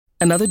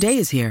Another day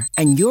is here,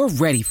 and you're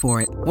ready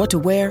for it. What to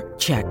wear?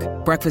 Check.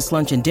 Breakfast,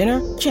 lunch, and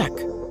dinner? Check.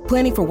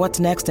 Planning for what's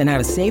next and how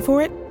to save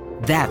for it?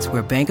 That's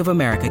where Bank of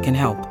America can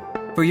help.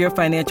 For your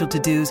financial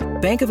to-dos,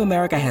 Bank of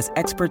America has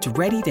experts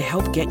ready to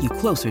help get you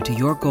closer to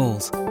your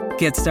goals.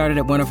 Get started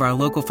at one of our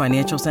local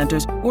financial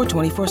centers or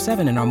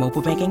 24/7 in our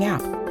mobile banking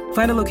app.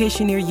 Find a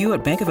location near you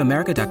at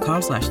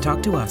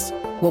bankofamerica.com/talktous.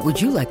 What would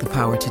you like the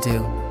power to do?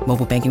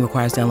 Mobile banking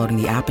requires downloading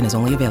the app and is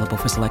only available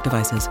for select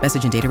devices.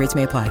 Message and data rates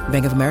may apply.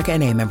 Bank of America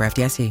N.A., member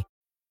FDIC.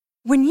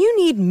 When you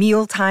need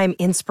mealtime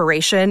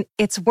inspiration,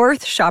 it's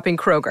worth shopping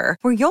Kroger,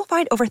 where you'll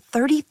find over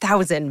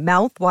 30,000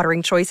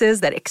 mouth-watering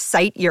choices that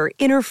excite your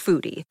inner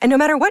foodie. And no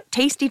matter what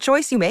tasty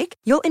choice you make,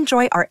 you'll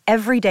enjoy our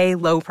everyday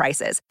low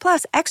prices,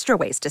 plus extra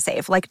ways to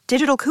save, like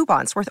digital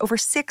coupons worth over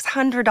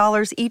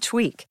 $600 each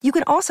week. You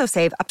can also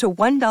save up to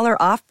 $1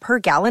 off per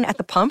gallon at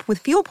the pump with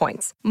fuel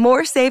points.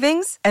 More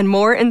savings and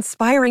more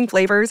inspiring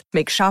flavors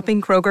make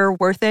shopping Kroger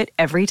worth it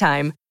every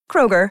time.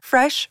 Kroger,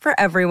 fresh for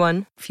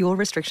everyone. Fuel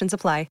restrictions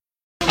apply.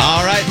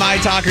 All right, My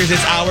Talkers,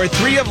 it's hour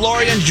 3 of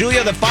Lori and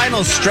Julia, the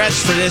final stretch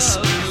for this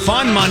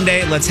fun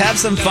Monday. Let's have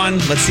some fun.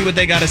 Let's see what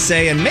they got to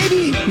say, and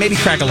maybe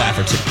crack a laugh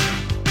or two.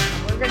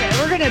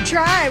 We're gonna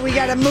try. We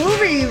got a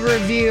movie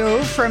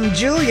review from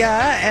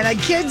Julia and a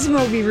kids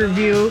movie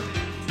review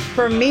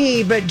from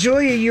me. But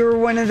Julia, you were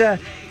one of the.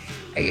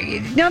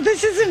 Now,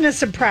 this isn't a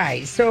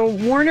surprise. So,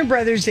 Warner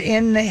Brothers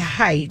In the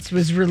Heights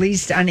was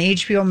released on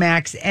HBO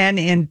Max and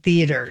in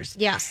theaters.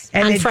 Yes,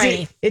 and on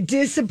Friday. It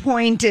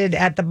disappointed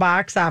at the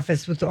box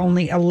office with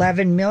only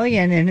 11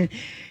 million. And,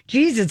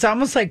 geez, it's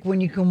almost like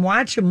when you can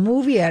watch a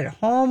movie at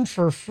home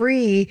for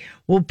free,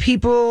 will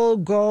people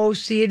go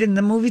see it in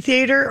the movie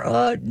theater?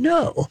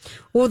 No.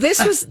 Well, this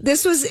was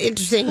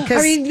interesting. I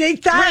mean, they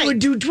thought it would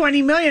do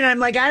 20 million. I'm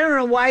like, I don't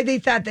know why they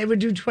thought they would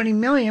do 20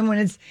 million when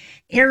it's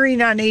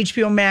airing on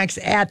HBO Max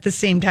at the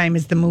same time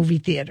as the movie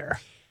theater.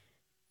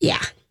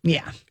 Yeah.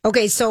 Yeah.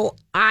 Okay, so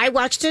I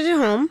watched it at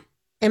home,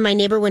 and my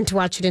neighbor went to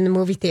watch it in the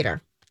movie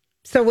theater.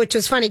 So, which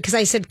was funny, because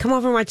I said, come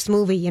over and watch the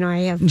movie. You know, I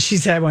have... And she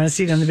said, I want to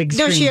see it on the big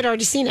screen. No, she had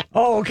already seen it.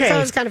 Oh, okay. So it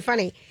was kind of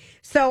funny.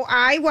 So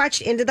I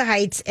watched Into the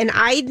Heights, and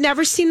I'd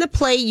never seen the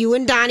play. You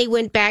and Donnie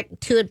went back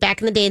to it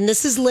back in the day, and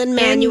this is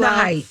Lin-Manuel. In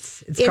the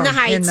Heights. It's In the called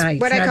Heights. In the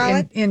Heights. What I call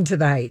it? Into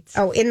the Heights.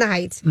 Oh, In the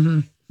Heights. Mm-hmm.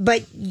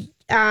 But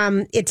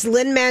it's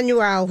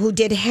Lin-Manuel who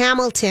did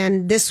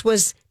Hamilton. This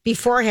was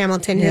before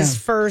Hamilton, his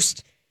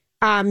first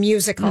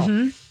musical.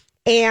 Mm-hmm.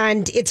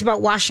 And it's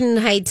about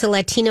Washington Heights, a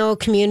Latino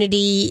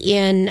community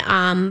in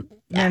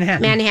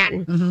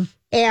Manhattan. Mm-hmm.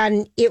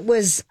 And it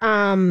was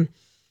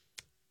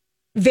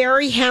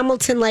very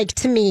Hamilton-like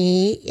to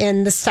me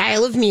in the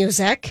style of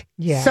music.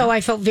 Yeah. So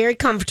I felt very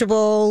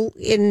comfortable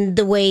in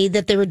the way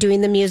that they were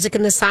doing the music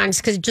and the songs,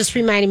 because it just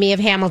reminded me of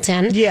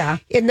Hamilton. Yeah.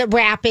 In the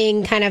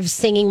rapping, kind of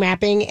singing,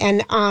 rapping.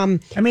 And I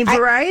mean,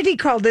 Variety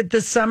called it the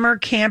summer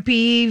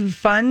campy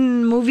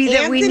fun movie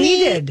that we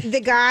needed.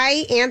 The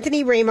guy,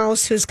 Anthony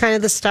Ramos, who's kind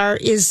of the star,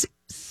 is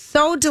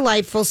so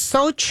delightful,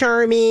 so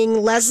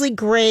charming. Leslie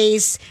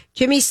Grace,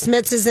 Jimmy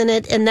Smits is in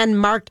it, and then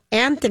Mark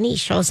Anthony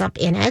shows up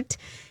in it.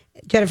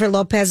 Jennifer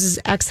Lopez's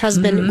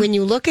ex-husband. Mm-hmm. When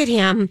you look at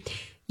him,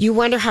 you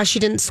wonder how she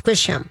didn't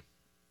squish him.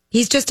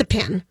 He's just a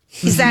pin.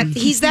 He's that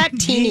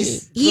teeny.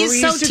 He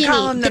is so teeny.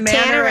 The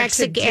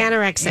anorexic. Yeah,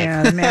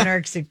 the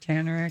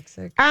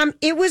anorexic.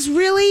 It was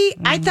really,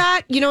 I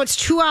thought, it's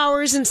 2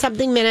 hours and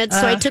something minutes,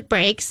 so I took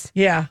breaks.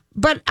 Yeah.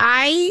 But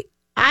I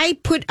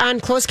put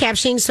on closed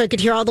captioning so I could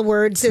hear all the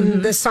words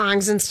and the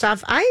songs and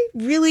stuff. I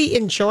really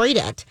enjoyed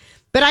it.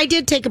 But I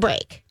did take a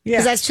break.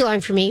 Because that's too long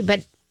for me.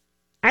 But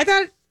I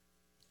thought,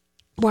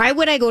 why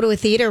would I go to a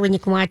theater when you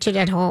can watch it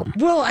at home?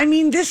 Well, I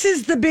mean, this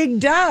is the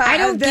big duh. I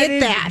don't get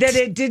that. That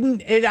it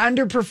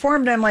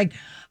underperformed. I'm like,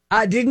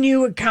 didn't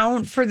you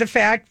account for the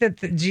fact that,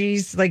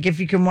 if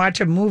you can watch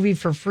a movie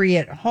for free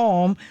at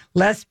home,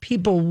 less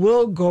people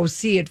will go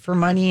see it for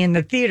money in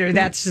the theater.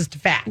 That's just a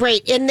fact.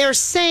 Right. And they're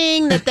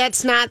saying that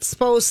that's not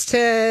supposed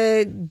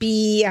to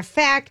be a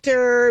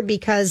factor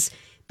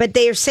but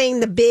they are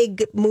saying the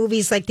big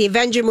movies, like the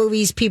Avenger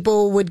movies,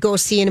 people would go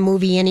see in a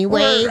movie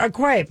anyway. Or A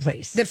Quiet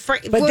Place.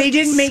 But they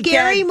didn't make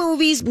scary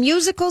movies.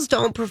 Musicals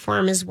don't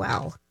perform as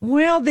well.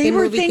 Well, they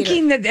were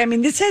thinking that. I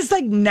mean, this has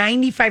like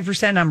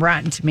 95% on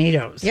Rotten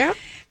Tomatoes. Yeah.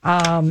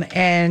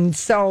 And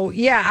so,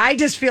 I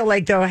just feel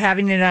like though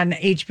having it on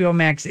HBO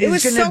Max is going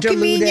to dilute it. It was so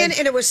convenient,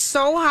 and it was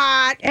so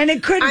hot. And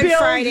it could on build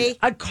Friday.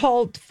 a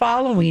cult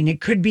following.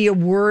 It could be a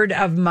word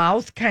of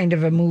mouth kind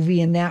of a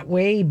movie in that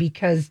way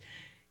because.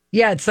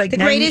 Yeah, it's like The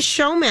Greatest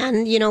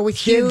Showman, with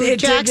Hugh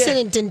Jackson.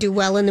 It didn't do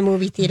well in the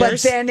movie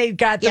theaters. But then it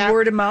got the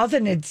word of mouth,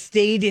 and it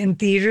stayed in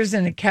theaters,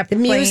 and it kept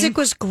playing. The music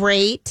was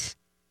great.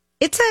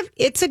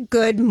 It's a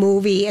good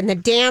movie, and the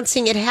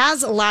dancing, it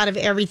has a lot of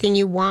everything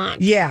you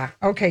want. Yeah.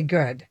 Okay.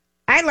 Good.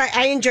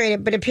 I enjoyed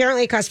it, but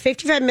apparently it cost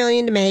 $55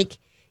 million to make.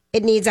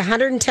 It needs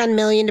 $110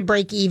 million to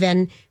break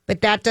even, but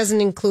that doesn't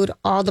include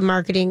all the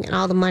marketing and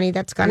all the money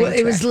that's gone into it.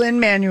 It was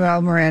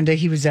Lin-Manuel Miranda.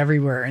 He was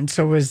everywhere, and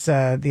so was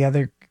the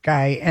other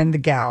guy and the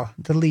gal,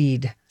 the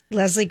lead.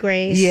 Leslie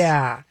Grace.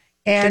 Yeah.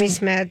 Jimmy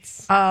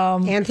Smits,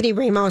 Anthony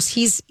Ramos.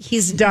 He's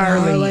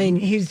darling.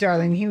 He's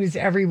darling. He was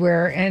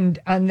everywhere. And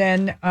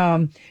then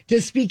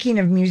just speaking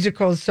of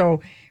musicals,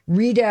 so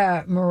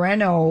Rita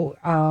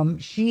Moreno,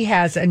 she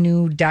has a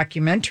new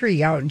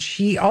documentary out, and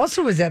she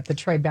also was at the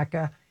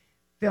Tribeca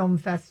Film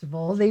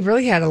Festival. They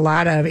really had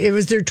it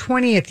was their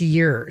 20th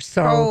year.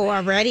 So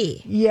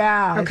already.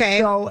 Yeah. Okay.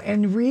 So,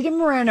 and Rita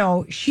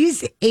Moreno,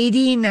 she's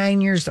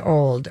 89 years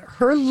old.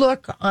 Her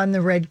look on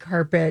the red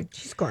carpet.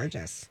 She's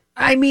gorgeous.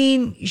 I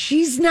mean,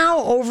 she's now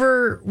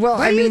over. Well,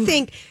 What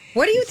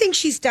do you think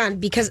she's done?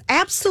 Because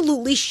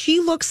absolutely, she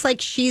looks like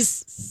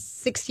she's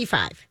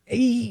 65.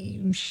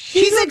 She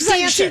looks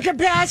like she could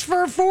pass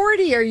for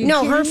 40. Are you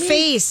kidding her me?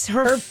 face,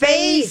 her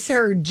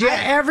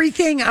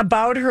everything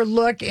about her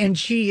look, and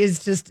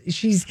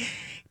she's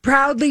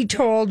proudly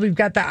told. We've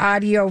got the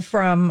audio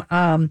from,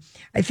 I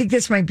think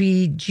this might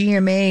be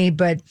GMA,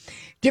 but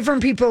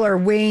different people are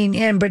weighing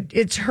in. But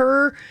it's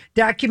her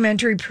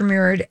documentary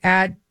premiered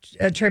at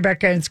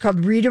Tribeca, and it's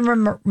called Rita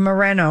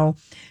Moreno,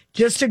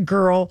 Just a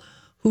Girl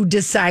Who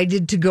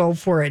Decided to Go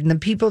for It. And the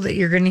people that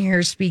you're going to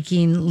hear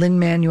speaking,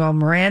 Lin-Manuel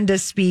Miranda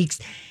speaks,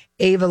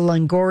 Ava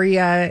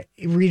Longoria,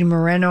 Rita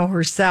Moreno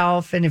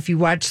herself. And if you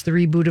watch the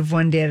reboot of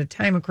One Day at a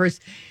Time, of course,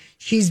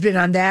 she's been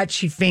on that.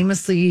 She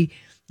famously,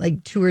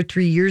 like 2 or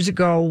 3 years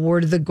ago, wore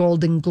to the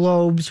Golden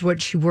Globes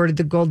what she wore to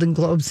the Golden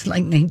Globes in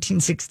like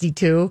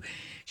 1962.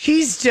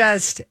 She's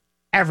just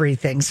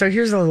everything. So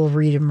here's a little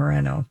Rita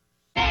Moreno.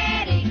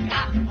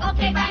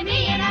 Okay, by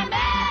me in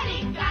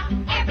America,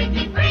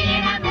 everything free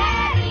in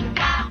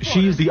America.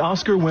 She's the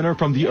Oscar winner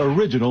from the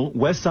original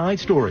West Side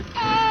Story.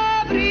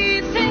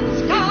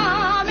 Everything's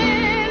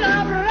coming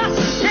up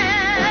Russian.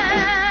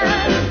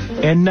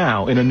 And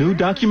now in a new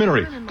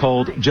documentary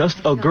called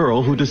Just a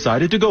Girl Who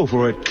Decided to Go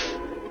for It.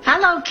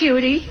 Hello,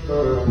 cutie.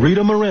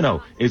 Rita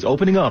Moreno is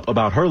opening up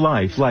about her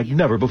life like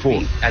never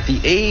before. At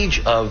the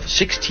age of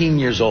 16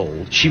 years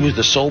old, she was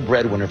the sole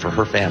breadwinner for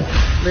her family.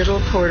 Little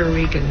Puerto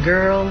Rican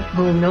girl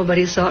whom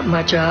nobody thought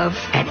much of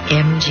at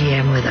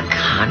MGM with a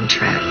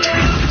contract.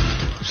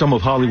 Some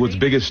of Hollywood's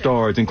biggest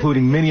stars,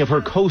 including many of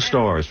her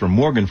co-stars from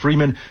Morgan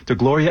Freeman to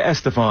Gloria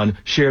Estefan,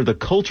 share the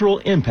cultural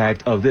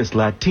impact of this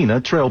Latina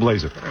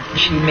trailblazer.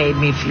 She made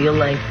me feel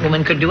like a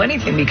woman could do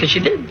anything because she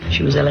did.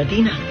 She was a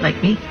Latina,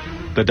 like me.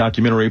 The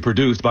documentary,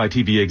 produced by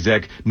TV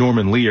exec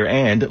Norman Lear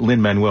and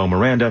Lin-Manuel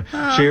Miranda,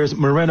 shares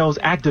Moreno's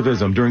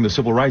activism during the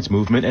civil rights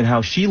movement and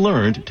how she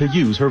learned to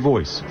use her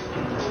voice.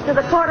 To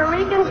the Puerto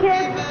Rican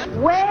kids,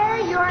 wear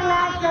your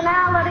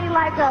nationality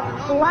like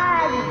a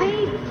flag.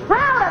 Be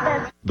proud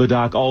of it. The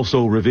doc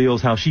also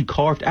reveals how she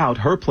carved out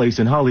her place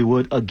in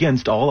Hollywood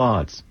against all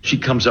odds. She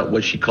comes up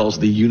what she calls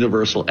the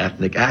universal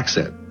ethnic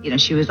accent. You know,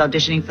 she was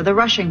auditioning for the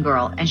Russian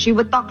girl, and she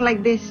would talk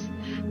like this.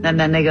 And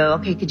then they go,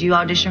 okay, could you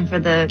audition for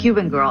the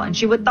Cuban girl? And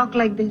she would talk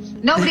like this.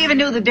 Nobody even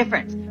knew the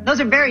difference.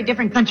 Those are very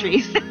different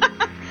countries.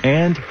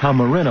 And how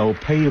Moreno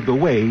paved the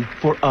way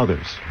for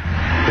others.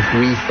 If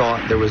we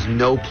thought there was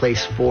no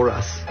place for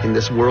us in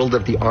this world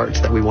of the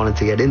arts that we wanted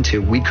to get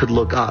into, we could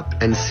look up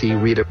and see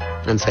Rita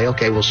and say,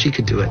 okay, well, she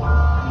could do it.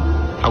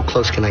 How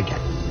close can I get?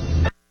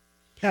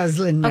 That was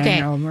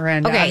Lin-Manuel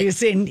Miranda,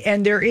 obviously.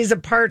 And there is a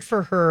part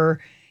for her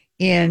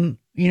in,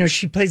 you know,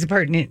 she plays a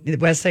part in the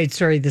West Side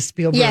Story, the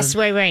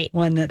Spielberg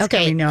one that's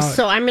coming out.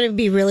 So I'm going to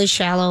be really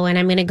shallow and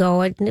I'm going to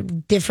go a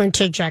different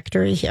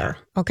trajectory here.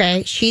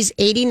 Okay. She's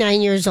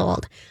 89 years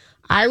old.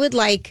 I would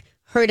like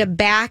her to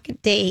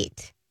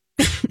backdate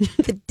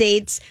the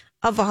dates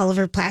of all of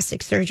her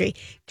plastic surgery.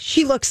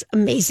 She looks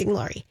amazing,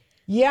 Lori.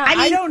 Yeah, I mean,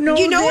 I don't know.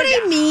 You know what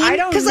I mean? I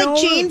don't know. Because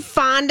like Jane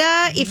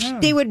Fonda,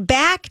 if they would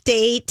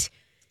backdate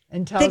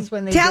and tell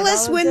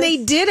us when they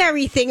did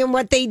everything and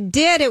what they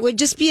did, it would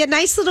just be a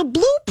nice little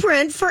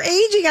blueprint for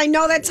aging. I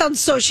know that sounds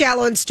so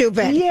shallow and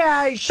stupid.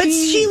 Yeah, but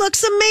she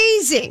looks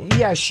amazing.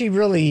 Yeah, she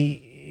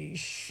really.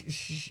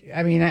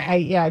 I mean,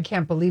 I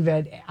can't believe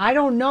it. I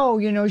don't know.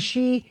 You know,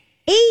 she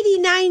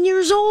 89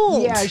 years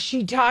old. Yeah,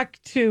 she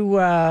talked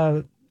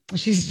to.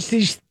 She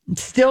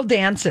still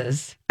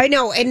dances. I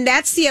know, and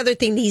that's the other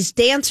thing. These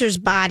dancers'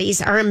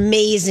 bodies are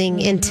amazing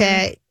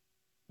into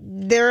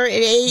their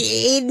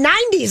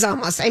 90s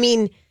almost. I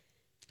mean,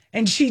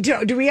 and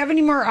do we have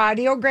any more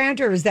audio,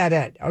 Grant, or is that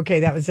it? Okay,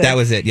 that was it. That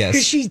was it. Yes,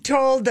 because she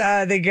told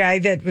the guy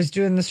that was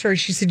doing the story.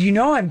 She said, "You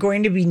know, I'm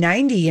going to be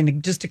 90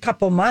 in just a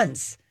couple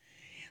months."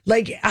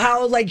 Like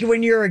how, like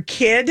when you're a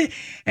kid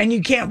and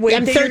you can't wait.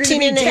 I'm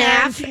 13 and a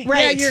half. Right.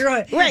 Yeah, you're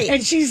going, right.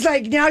 And she's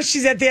like, now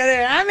she's at the other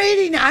end. I'm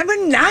 80.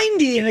 I'm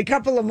 90 in a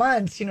couple of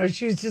months. You know,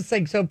 she was just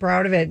like so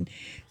proud of it. And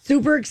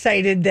super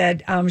excited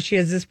that she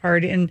has this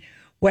part in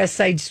West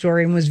Side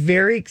Story and was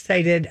very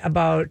excited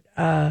about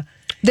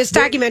this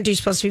documentary is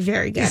supposed to be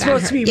very good. It's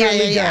supposed to be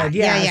really good.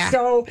 Yeah.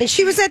 So, and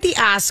she was at the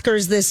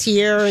Oscars this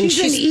year. And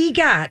she's an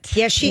EGOT.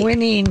 Yeah,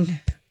 winning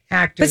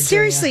actor. But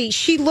seriously,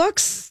 she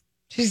looks.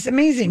 She's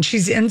amazing.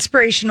 She's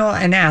inspirational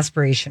and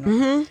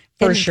aspirational,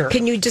 for sure.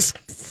 Can you just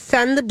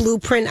send the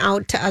blueprint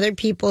out to other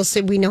people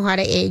so we know how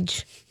to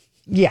age?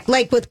 Yeah,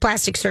 like with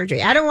plastic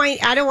surgery. I don't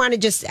want to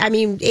just. I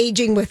mean,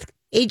 aging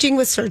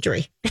with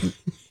surgery.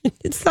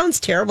 It sounds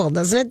terrible,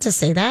 doesn't it, to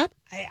say that?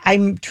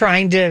 I'm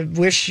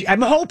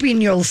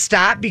hoping you'll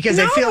stop because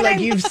I feel like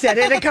you've said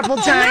it a couple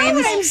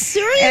times. No, I'm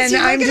serious.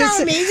 And I'm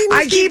just,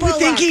 I keep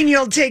thinking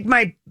you'll take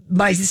my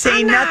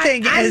saying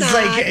nothing as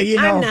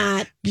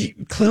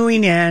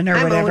cluing in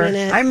or whatever.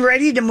 I'm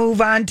ready to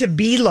move on to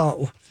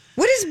Below.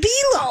 What is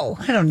Below?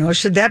 I don't know.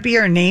 Should that be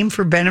our name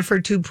for Bennifer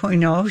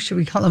 2.0? Should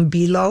we call him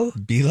Below?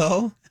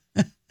 Below?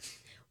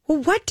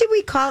 Well, what did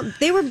we call them?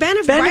 They were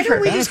Bennifer. Why don't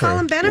we just call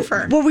them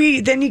Bennifer? Well,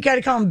 then you got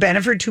to call them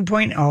Bennifer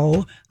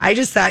 2.0. I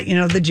just thought,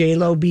 the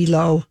J-Lo,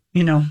 Below,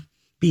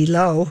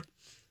 Below.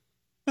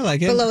 I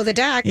like it. Below the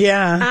deck.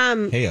 Yeah.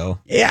 Heyo.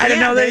 Yeah, I don't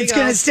know that it's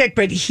going to stick,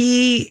 but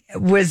he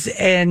was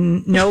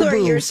in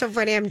Nobu. You're so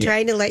funny. I'm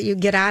trying to let you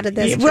get out of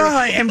this. Yeah, well,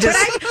 I'm just.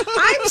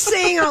 I'm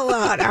saying out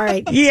loud. All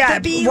right. Yeah.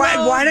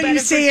 Why don't you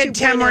say it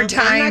 10 more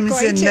times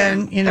and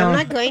then, I'm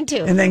not going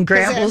to. And then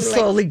Grant will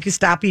slowly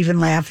stop even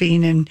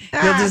laughing and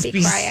you'll just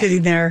be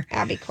sitting there.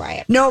 I'll be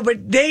quiet. No,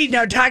 but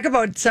talk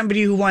about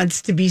somebody who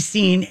wants to be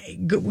seen.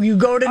 You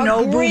go to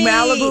Nobu,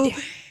 Malibu.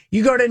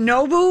 You go to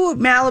Nobu,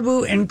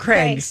 Malibu, and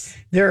Craig's.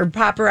 They're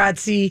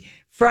paparazzi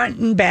front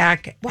and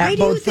back at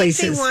both places. Why do you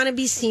think they want to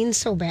be seen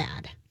so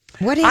bad?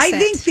 What is it? I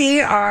think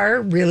they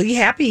are really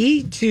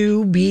happy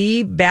to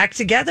be back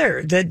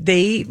together, that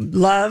they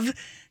love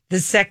the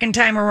second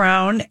time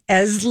around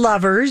as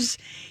lovers,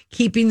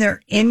 keeping their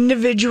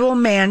individual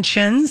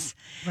mansions,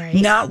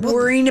 not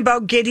worrying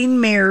about getting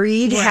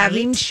married,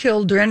 having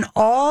children,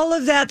 all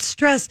of that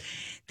stress.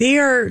 They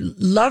are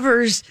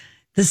lovers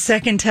the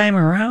second time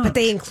around. But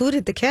they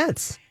included the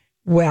kids.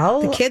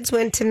 Well, the kids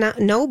went to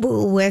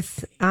Nobu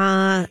with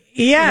Well,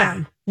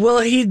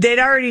 he'd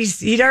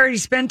already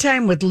spent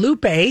time with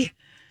Lupe at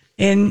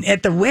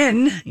the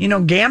Wynn,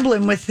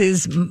 gambling with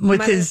his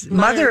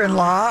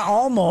mother-in-law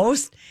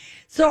almost.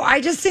 So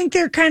I just think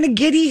they're kind of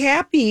giddy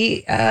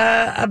happy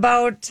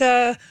about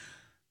the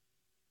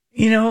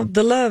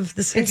love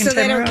the second time around. So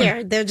they don't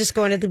care. They're just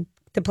going to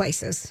the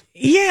places.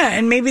 Yeah,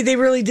 and maybe they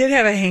really did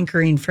have a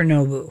hankering for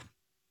Nobu.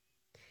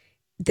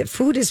 The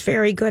food is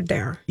very good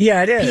there.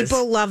 Yeah, it is.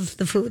 People love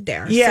the food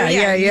there. Yeah, so,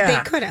 yeah.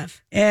 They could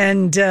have.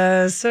 And they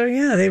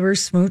were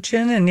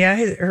smooching.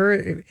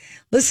 And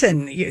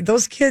listen,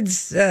 those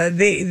kids,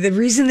 the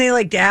reason they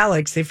liked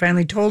Alex, they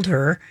finally told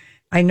her,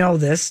 I know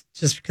this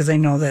just because I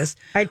know this.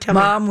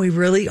 Mom, we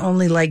really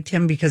only liked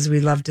him because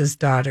we loved his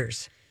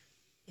daughters.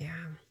 Yeah.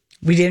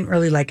 We didn't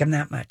really like him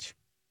that much.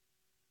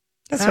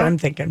 That's what I'm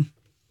thinking.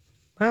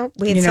 Well,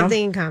 we had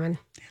something in common.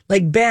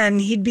 Like Ben,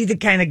 he'd be the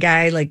kind of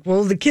guy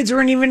the kids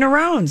weren't even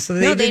around, so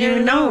they didn't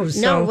even know.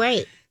 No,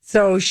 right.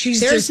 So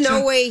there's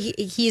no way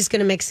he's going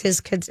to mix his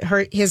kids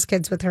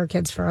with her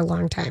kids for a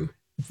long time.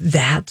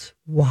 That's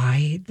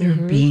why they're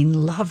being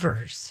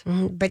lovers.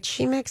 Mm-hmm. But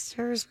she mixed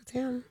hers with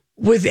him.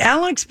 With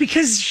Alex,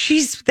 because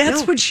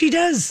that's what she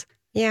does.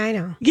 Yeah, I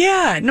know.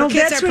 Yeah, no,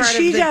 that's what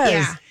she does.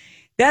 Yeah.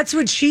 That's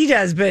what she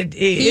does, but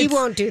he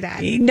won't do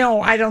that.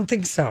 No, I don't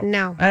think so.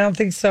 No. I don't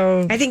think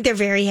so. I think they're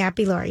very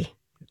happy, Lori.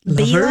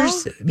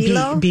 Lovers?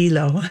 Below.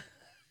 I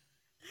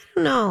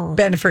don't know.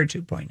 Bennifer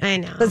 2.0. I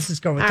know. Let's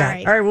just go with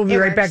that. All right, we'll be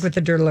right back with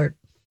the Dirt Alert.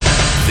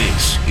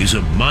 This is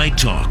a My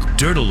Talk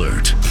Dirt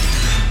Alert.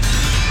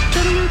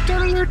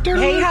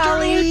 Hey,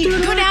 Holly.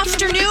 Good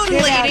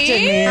afternoon,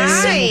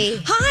 ladies.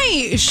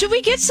 Hi. Should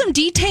we get some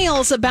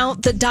details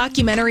about the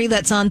documentary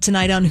that's on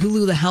tonight on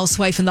Hulu, The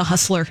Housewife and the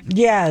Hustler?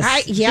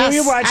 Yes. Yes.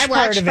 I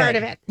watched part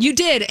of it. You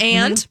did,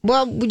 and? Mm-hmm.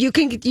 Well, you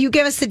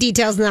give us the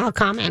details and then I'll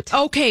comment.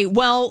 Okay,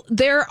 well,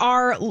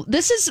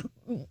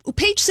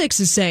 Page 6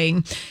 is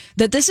saying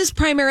that this is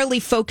primarily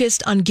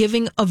focused on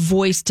giving a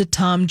voice to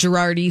Tom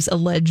Girardi's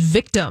alleged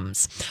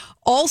victims.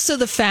 Also,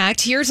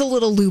 here's a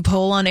little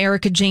loophole on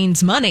Erica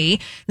Jane's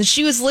money, that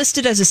she was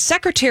listed as a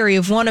secretary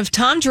of one of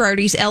Tom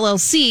Girardi's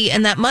LLC,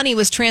 and that money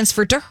was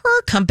transferred to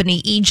her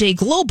company, EJ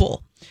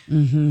Global.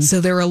 Mm-hmm.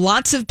 So there are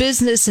lots of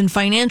business and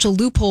financial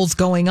loopholes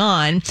going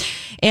on.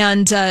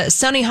 And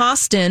Sunny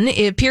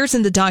Hostin appears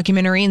in the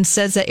documentary and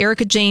says that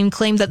Erica Jane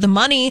claimed that the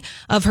money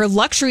of her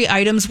luxury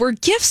items were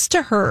gifts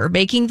to her,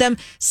 making them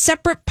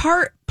separate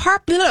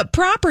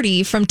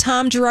property from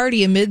Tom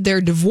Girardi amid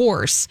their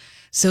divorce.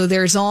 So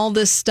there's all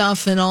this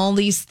stuff and all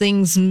these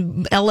things,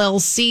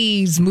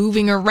 LLCs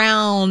moving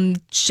around,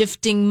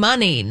 shifting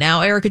money. Now,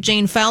 Erica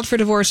Jane filed for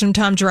divorce from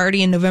Tom Girardi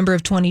in November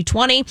of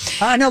 2020.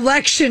 On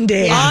Election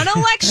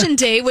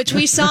Day. Which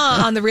we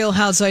saw on The Real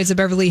Housewives of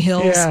Beverly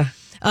Hills.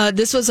 Yeah.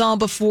 This was all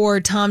before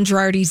Tom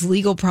Girardi's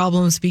legal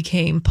problems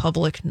became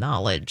public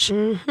knowledge.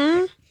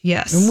 Mm-hmm.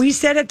 Yes. And we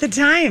said at the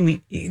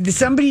time,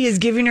 somebody is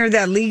giving her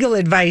that legal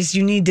advice.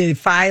 You need to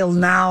file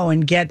now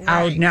and get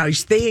out now.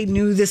 They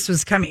knew this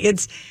was coming.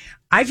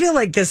 I feel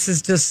like this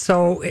is just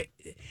so,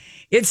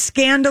 it's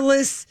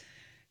scandalous.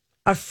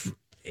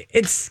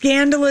 It's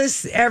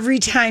scandalous every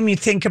time you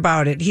think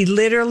about it. He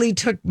literally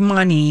took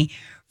money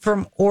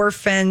from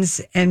orphans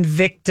and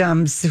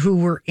victims who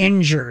were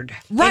injured.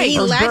 Right. And he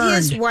let burned.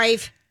 his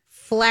wife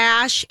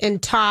flash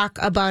and talk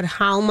about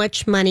how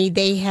much money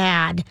they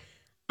had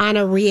on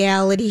a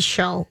reality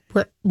show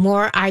with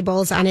more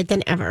eyeballs on it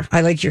than ever. I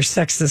like your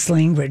sexist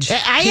language.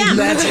 I am.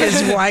 That's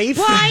his wife.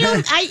 Well,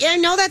 I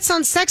know that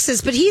sounds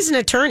sexist, but he's an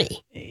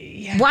attorney.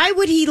 Yeah. Why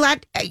would he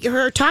let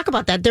her talk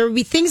about that? There would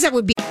be things that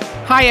would be.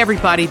 Hi,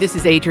 everybody. This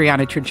is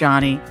Adriana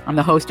Trajani. I'm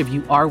the host of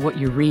You Are What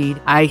You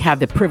Read. I have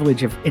the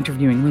privilege of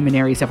interviewing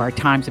luminaries of our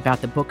times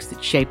about the books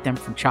that shaped them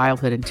from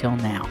childhood until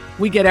now.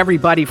 We get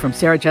everybody from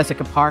Sarah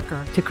Jessica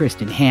Parker to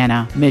Kristen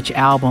Hanna, Mitch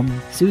Albom,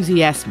 Susie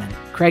Essman,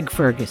 Craig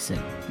Ferguson,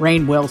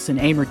 Rainn Wilson,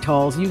 Amor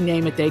Tolls, you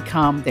name it, they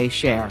come, they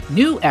share.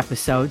 New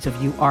episodes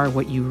of You Are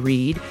What You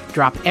Read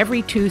drop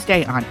every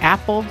Tuesday on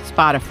Apple,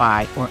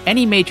 Spotify, or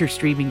any major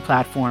streaming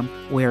platform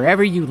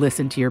wherever you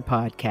listen to your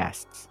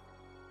podcasts.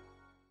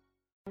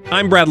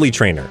 I'm Bradley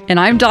Trainer. And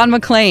I'm Don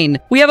McClain.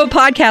 We have a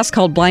podcast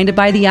called Blinded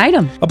by the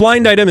Item. A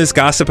blind item is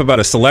gossip about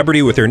a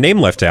celebrity with their name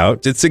left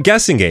out. It's a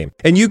guessing game,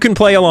 and you can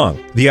play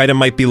along. The item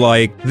might be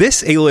like,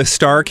 this A-list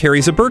star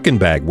carries a Birkin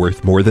bag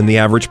worth more than the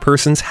average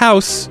person's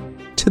house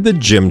to the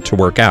gym to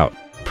work out.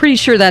 Pretty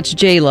sure that's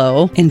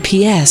J-Lo. And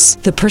P.S.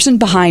 the person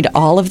behind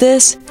all of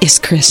this is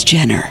Kris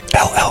Jenner,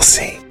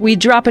 LLC. We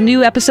drop a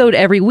new episode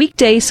every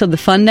weekday so the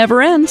fun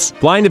never ends.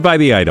 Blinded by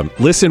the Item.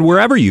 Listen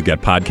wherever you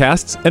get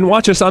podcasts and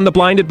watch us on the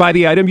Blinded by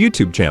the Item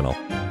YouTube channel.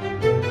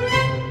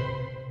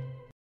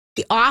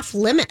 The off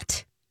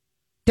limit.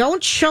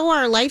 Don't show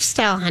our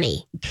lifestyle,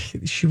 honey.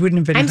 She wouldn't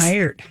have been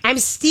hired. I'm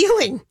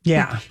stealing.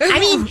 Yeah. I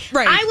mean,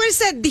 right. I would have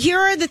said, here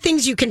are the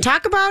things you can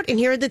talk about, and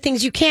here are the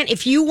things you can't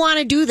if you want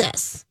to do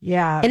this.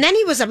 Yeah. And then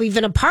he was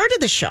even a part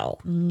of the show.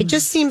 It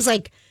just seems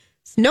like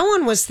no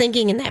one was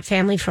thinking in that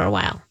family for a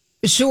while.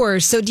 Sure.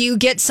 So do you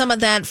get some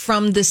of that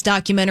from this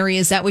documentary?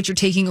 Is that what you're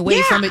taking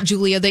away from it,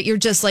 Julia? That you're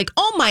just like,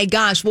 oh my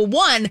gosh. Well,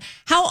 one,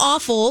 how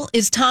awful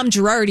is Tom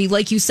Girardi?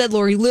 Like you said,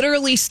 Lori,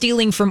 literally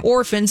stealing from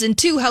orphans. And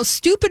two, how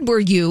stupid were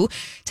you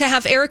to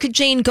have Erica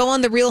Jane go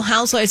on the Real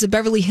Housewives of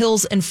Beverly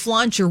Hills and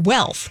flaunt your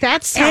wealth?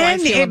 That's how I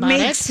feel about it.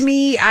 Makes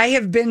me, I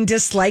have been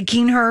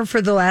disliking her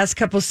for the last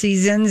couple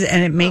seasons,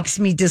 and it makes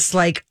me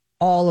dislike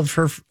all of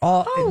her.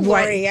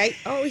 Lori, I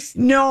always...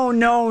 No.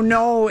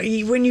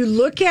 When you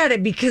look at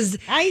it, because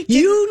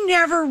you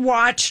never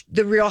watched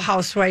The Real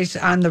Housewives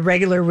on the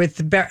regular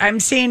with I'm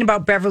saying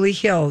about Beverly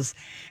Hills.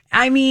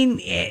 I mean,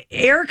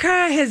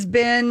 Erica has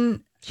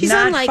been... She's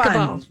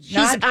unlikable.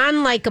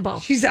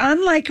 She's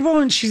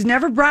unlikable, and she's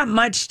never brought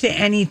much to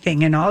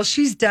anything. And all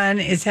she's done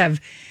is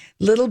have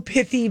little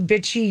pithy,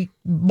 bitchy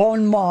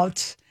bon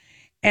mots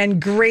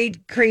and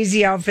great,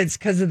 crazy outfits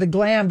because of the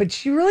glam. But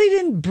she really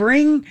didn't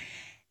bring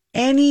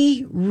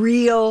any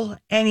real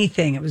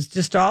anything. It was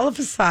just all a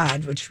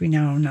facade, which we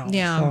now know.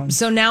 Yeah.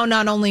 So now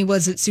not only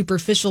was it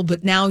superficial,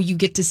 but now you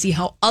get to see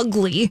how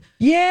ugly.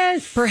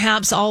 Yes.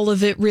 Perhaps all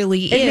of it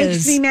really is. It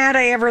makes me mad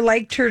I ever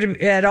liked her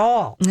at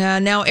all.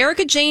 Now,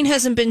 Erica Jane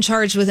hasn't been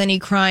charged with any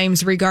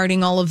crimes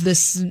regarding all of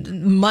this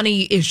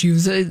money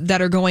issues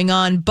that are going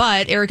on,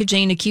 but Erica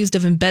Jane accused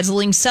of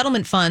embezzling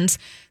settlement funds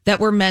that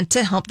were meant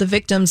to help the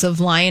victims of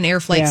Lion Air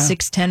Flight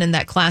 610 in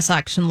that class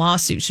action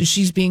lawsuit. So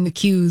she's being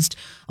accused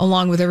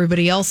along with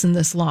everybody else in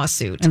this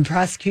lawsuit. And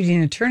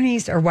prosecuting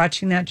attorneys are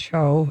watching that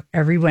show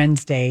every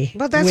Wednesday.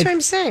 Well, that's what I'm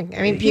saying.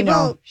 I mean,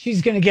 people...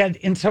 she's going to get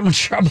in so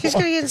much trouble. She's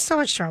going to get in so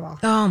much trouble.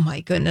 Oh,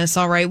 my goodness.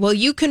 All right. Well,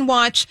 you can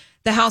watch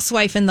The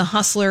Housewife and the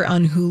Hustler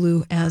on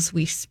Hulu as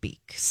we speak.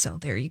 So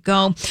there you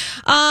go.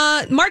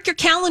 Mark your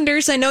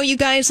calendars. I know you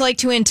guys like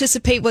to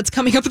anticipate what's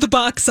coming up at the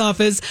box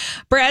office.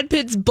 Brad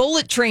Pitt's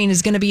Bullet Train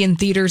is going to be in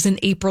theaters in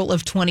April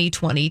of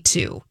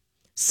 2022.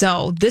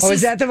 So this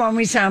is that the one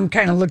we saw him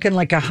kind of looking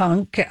like a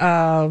hunk,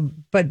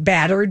 but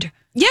battered?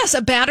 Yes,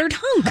 a battered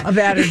hunk. A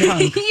battered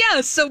hunk.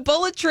 Yes. So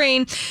Bullet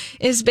Train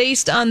is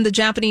based on the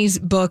Japanese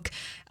book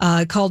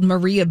called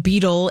Maria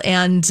Beetle,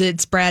 and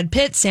it's Brad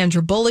Pitt,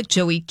 Sandra Bullock,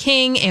 Joey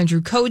King,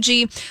 Andrew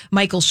Koji,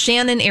 Michael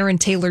Shannon, Aaron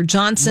Taylor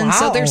Johnson. Wow.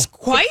 So there's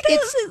quite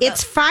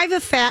It's five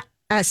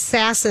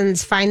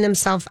assassins find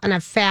themselves on a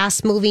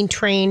fast-moving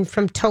train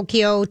from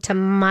Tokyo to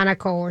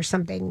Monaco or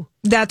something.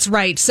 That's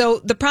right. So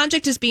the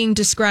project is being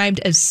described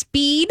as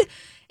speed,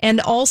 and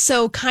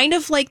also kind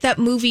of like that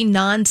movie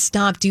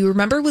Nonstop. Do you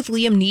remember with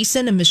Liam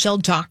Neeson and Michelle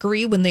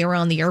Dockery when they were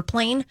on the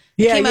airplane?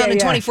 It came out in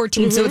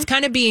 2014. Mm-hmm. So it's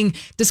kind of being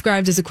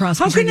described as a cross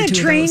between the two. How can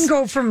a train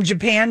go from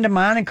Japan to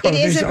Monaco? It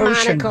isn't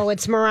Monaco.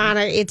 It's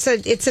Murano.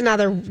 It's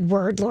another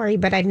word, Lori,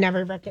 but I'd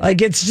never recognized.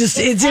 Like it's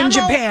in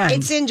Japan.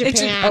 It's in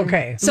Japan.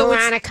 Okay. So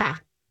Monaca.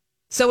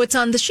 So it's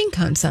on the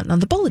Shinkansen,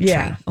 on the Bullet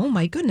Train. Oh,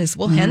 my goodness.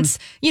 Well, hence,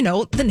 the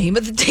name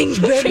of the dang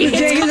movie. The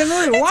dang of the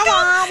movie.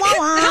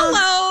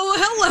 Hello.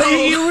 But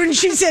when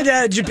she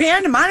said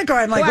Japan to Monaco,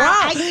 I'm like,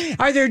 wow,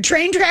 are there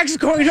train tracks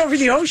going over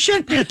the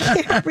ocean? I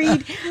can't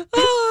read.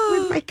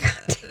 Oh, my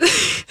God.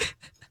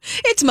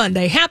 It's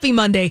Monday. Happy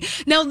Monday.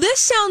 Now this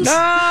sounds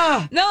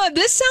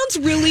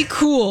really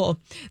cool.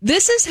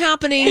 This is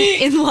happening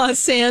in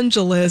Los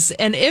Angeles,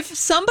 and if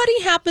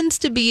somebody happens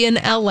to be in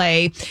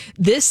LA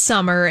this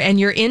summer and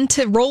you're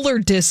into roller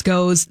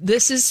discos,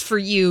 this is for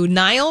you.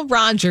 Nile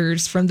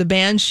Rodgers from the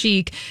band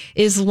Chic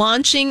is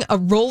launching a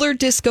roller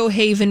disco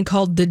haven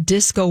called the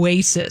Disco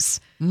Oasis.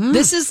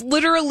 This is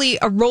literally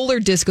a roller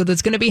disco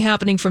that's going to be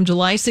happening from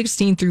July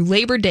 16th through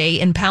Labor Day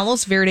in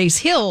Palos Verdes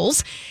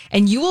Hills.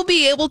 And you will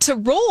be able to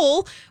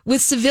roll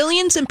with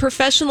civilians and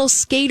professional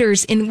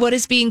skaters in what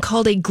is being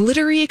called a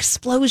glittery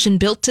explosion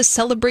built to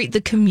celebrate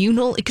the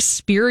communal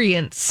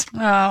experience. Oh,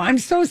 I'm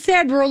so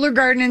sad Roller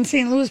Garden in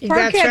St. Louis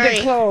Park had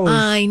to close.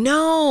 I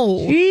know.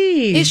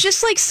 Jeez. It's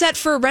just like set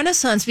for a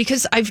renaissance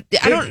because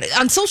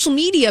on social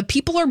media,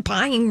 people are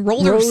buying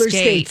roller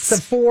skates. The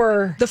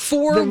four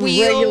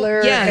wheel.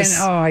 Regular, yes.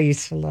 And, I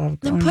used to love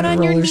going Then put to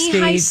on your roller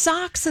knee-high skates.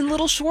 socks and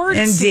little shorts.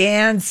 And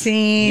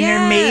dancing,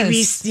 or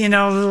maybe,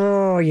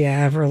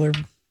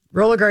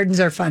 roller gardens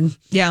are fun.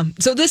 Yeah.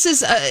 So this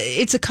is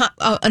it's an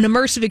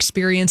immersive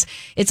experience.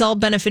 It's all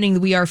benefiting the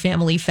We Are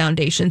Family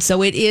Foundation.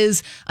 So it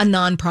is a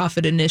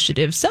nonprofit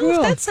initiative. So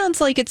if that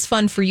sounds like it's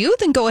fun for you,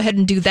 then go ahead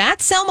and do that.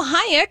 Salma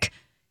Hayek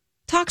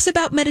talks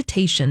about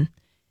meditation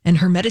and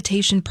her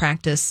meditation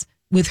practice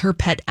with her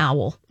pet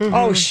owl. Mm-hmm.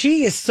 Oh,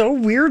 she is so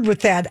weird with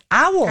that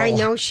owl. I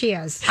know she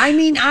is. I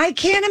mean, I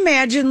can't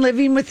imagine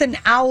living with an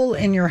owl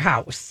in your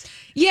house.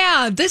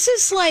 Yeah, this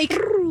is like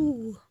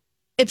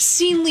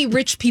obscenely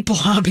rich people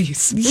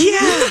hobbies.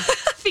 Yeah.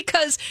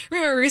 Because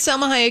remember,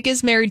 Salma Hayek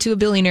is married to a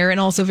billionaire and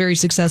also very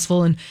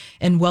successful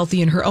and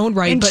wealthy in her own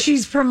right. And but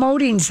she's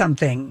promoting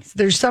something.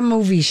 There's some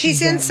movie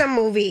she's in some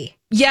movie.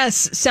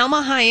 Yes,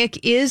 Salma Hayek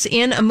is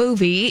in a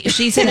movie.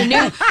 She's in a new...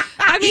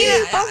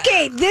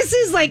 okay, this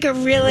is like a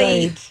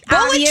really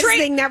obvious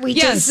thing that we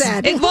just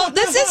said. This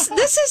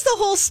is the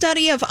whole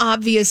study of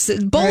obvious.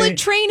 Bullet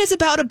Train is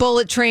about a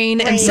bullet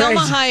train, and Salma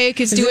Hayek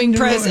is doing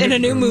press in a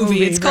new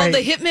movie. It's called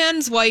The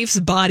Hitman's Wife's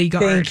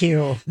Bodyguard. Thank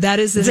you. That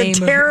is the name. It's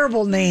a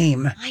terrible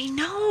name. I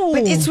know.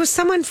 But it's with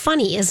someone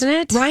funny, isn't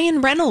it?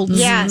 Ryan Reynolds.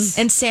 Yes.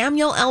 And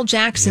Samuel L.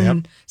 Jackson.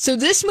 Yep. So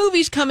this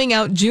movie's coming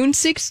out June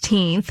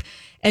 16th.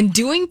 And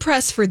doing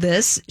press for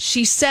this,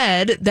 she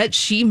said that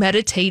she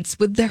meditates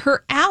with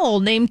her owl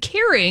named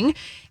Caring,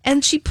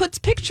 and she puts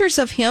pictures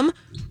of him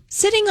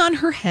sitting on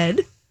her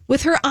head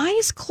with her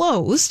eyes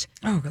closed.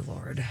 Oh, good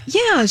Lord.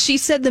 Yeah, she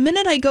said, the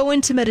minute I go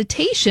into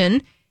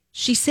meditation,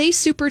 she stays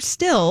super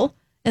still,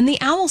 and the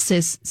owl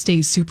stays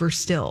super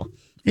still.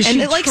 And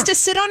it likes to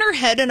sit on her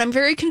head, and I'm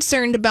very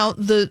concerned about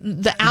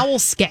the owl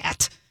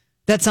scat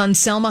that's on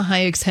Salma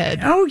Hayek's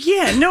head. Oh,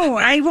 yeah. No,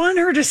 I want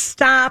her to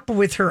stop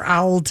with her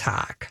owl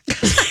talk.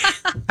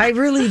 I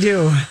really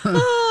do.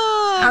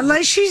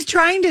 Unless she's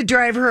trying to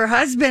drive her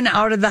husband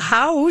out of the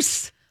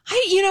house.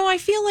 I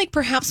feel like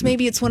perhaps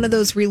maybe it's one of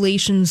those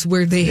relations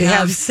where they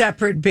have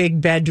separate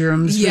big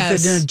bedrooms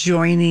with an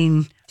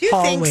adjoining Do you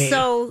hallway. think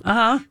so?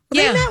 Uh-huh.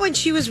 They met when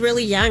she was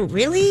really young.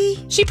 Really?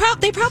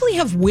 They probably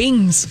have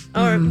wings.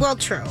 Well,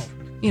 true.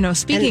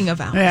 Speaking of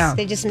owls.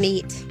 They just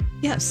meet.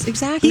 Yes,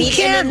 exactly. He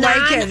can't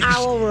like it.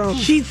 Owl room.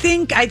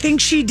 I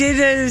think she did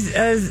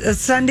a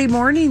Sunday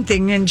morning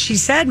thing, and she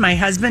said, my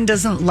husband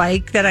doesn't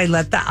like that I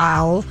let the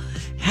owl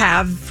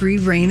have free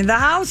reign of the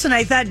house. And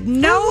I thought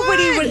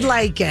nobody would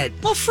like it.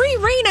 Well, free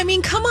reign, I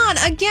mean, come on.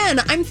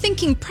 Again, I'm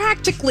thinking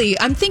practically.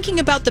 I'm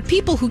thinking about the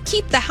people who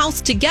keep the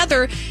house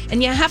together,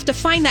 and you have to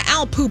find the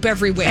owl poop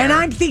everywhere. And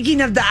I'm thinking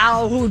of the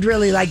owl who'd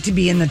really like to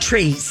be in the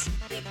trees.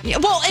 Yeah,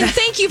 well, and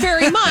thank you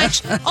very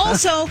much.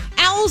 Also,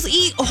 owls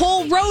eat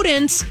whole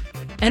rodents.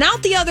 And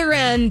out the other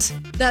end,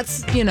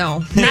 that's, I'm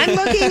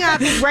looking up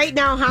right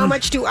now how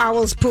much do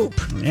owls poop.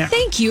 Yeah.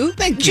 Thank you,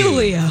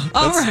 Julia.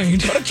 All right.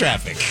 Go to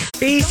traffic.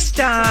 Based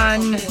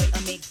on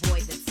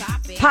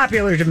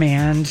popular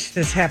demand,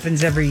 this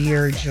happens every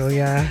year,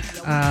 Julia.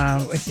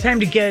 It's time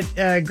to get,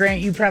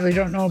 Grant, you probably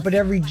don't know, but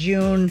every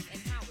June,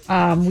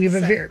 we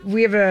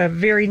have a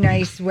very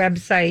nice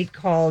website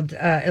called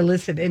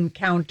Illicit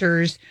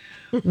Encounters,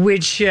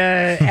 which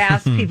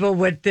asks people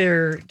what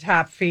their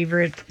top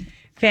favorite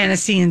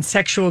fantasy and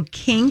sexual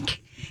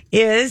kink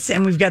is,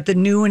 and we've got the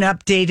new and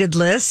updated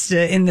list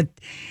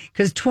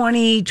because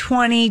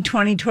 2020,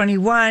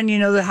 2021,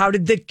 how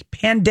did the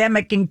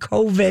pandemic and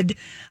COVID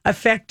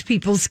affect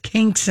people's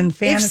kinks and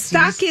fantasies? If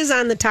stuck is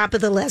on the top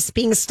of the list,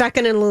 being stuck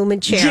in an aluminum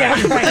chair. Yeah,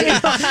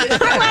 right.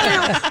 I want to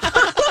know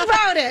all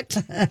about it,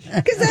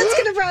 because that's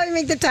going to probably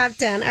make the top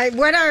 10.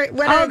 What are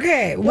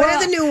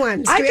the new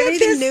ones? Do we have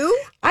anything new?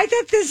 I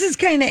thought this is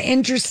kind of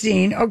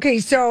interesting. Okay,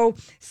 so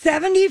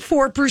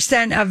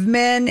 74% of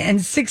men and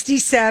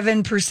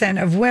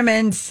 67% of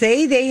women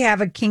say they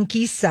have a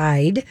kinky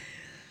side,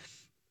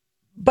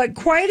 but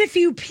quite a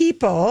few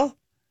people,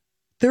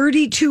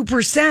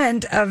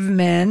 32% of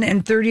men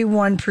and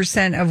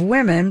 31% of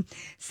women,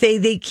 say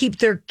they keep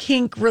their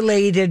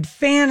kink-related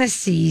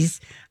fantasies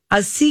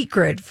a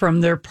secret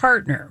from their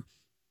partner.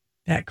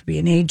 That could be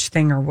an age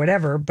thing or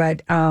whatever,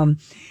 but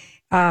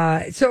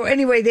so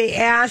anyway, they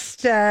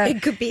asked...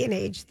 it could be an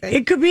age thing.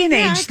 It could be an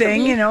age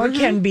thing, it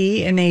can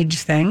be an age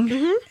thing.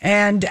 Mm-hmm.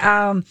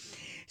 And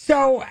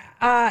so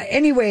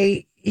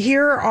anyway,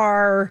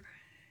 here's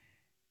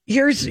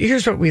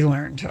what we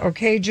learned.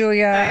 Okay,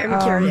 Julia?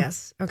 I'm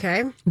curious.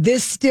 Okay.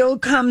 This still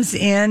comes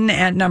in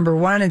at number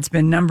one. It's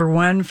been number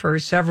one for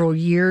several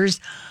years.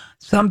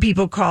 Some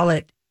people call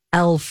it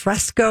al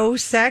fresco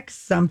sex.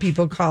 Some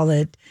people call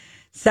it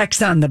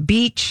sex on the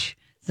beach.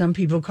 Some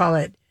people call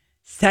it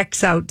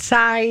sex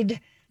outside,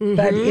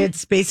 but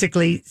it's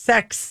basically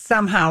sex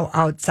somehow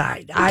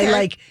outside. Okay.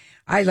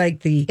 I like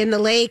the in the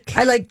lake.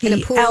 I like in a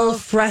the pool. al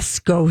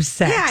fresco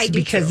sex Yeah, I do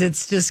because too.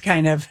 it's just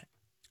kind of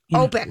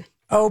Open.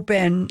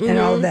 and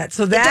all that.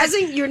 So that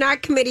You're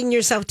not committing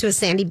yourself to a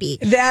sandy beach.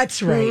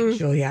 that's right,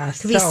 Julia.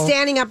 Could be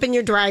standing up in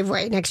your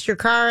driveway next to your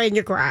car in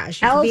your garage.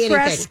 It could Al be anything.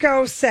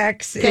 fresco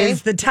sex Okay.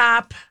 is the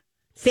top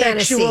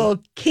Fantasy.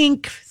 sexual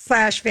kink /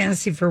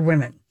 fantasy for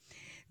women.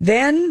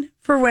 Then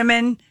for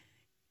women,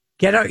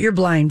 get out your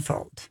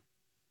blindfold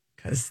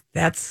because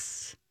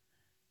that's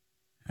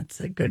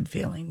a good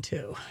feeling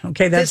too.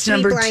 Okay, that's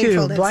Just to be number 2.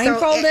 So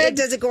Blindfolded.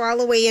 does it go all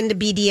the way into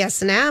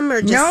BDSM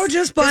or just No,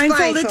 just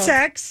blindfolded blindfold?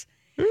 sex.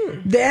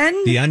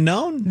 Then The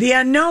unknown. the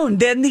unknown.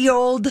 Then the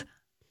old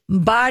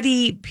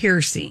body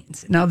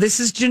piercings. Now this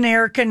is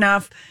generic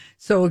enough,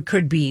 so it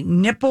could be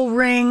nipple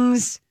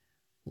rings.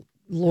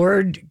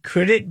 Lord,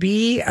 could it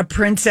be a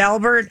Prince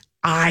Albert?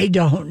 I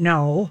don't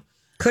know.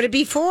 Could it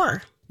be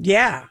 4?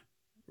 Yeah.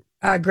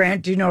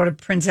 Grant, do you know what a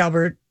Prince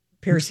Albert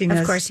piercing is?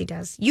 Of course he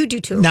does. You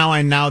do too. Now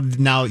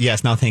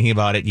thinking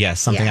about it, yes,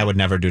 something Yeah. I would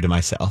never do to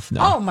myself.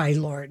 No. Oh my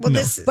Lord. Well,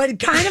 but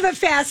kind of a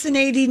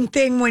fascinating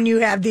thing when you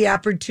have the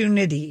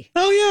opportunity.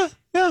 Oh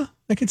yeah,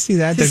 I can see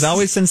that. There's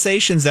always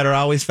sensations that are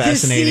always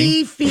fascinating. To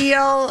see,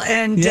 feel,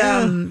 and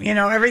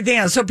Yeah. everything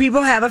else. So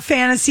people have a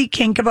fantasy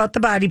kink about the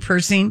body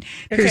piercing.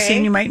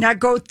 Okay. You might not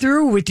go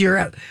through with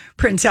your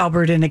Prince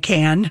Albert in a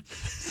can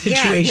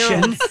situation. Yeah,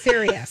 no,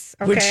 serious.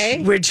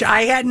 Okay. Which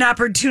I had an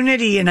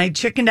opportunity and I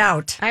chickened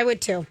out. I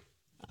would too.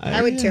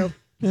 I would too.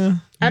 Yeah.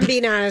 I'm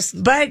being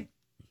honest. But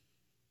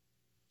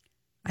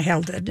I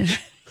held it.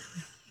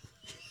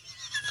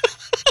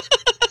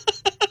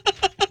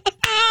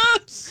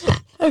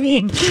 I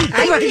mean, if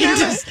I can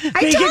just make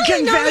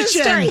totally a know this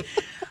confession.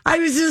 story. I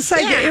was just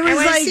like, Yeah, it was I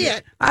wanna like, see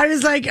it. I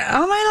was like,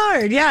 oh my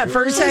Lord. Yeah, at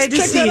first I had to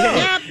check see that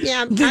it. out.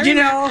 Yeah. Did you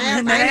know?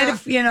 And I I had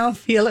to,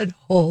 feel it,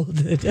 hold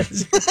it.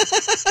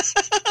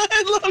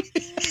 I love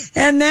it.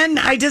 And then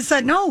I just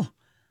said, no,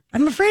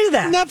 I'm afraid of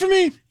that. Not for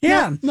me.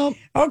 Yeah. No.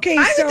 Okay.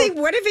 I so would think,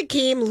 what if it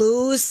came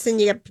loose and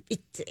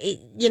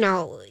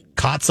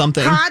Caught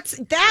something. That's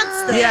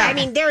the. Yeah. I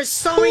mean, there's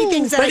so many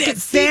things that but I could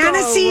see go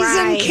fantasies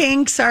and awry.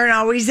 kinks aren't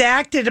always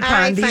acted upon.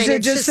 I These find are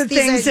it's just the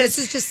things this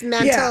is just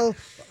mental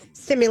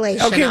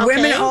stimulation. Okay,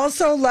 women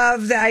also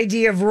love the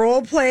idea of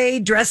role play,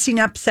 dressing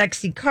up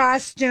sexy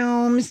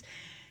costumes.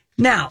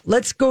 Now,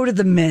 let's go to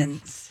the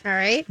men's. All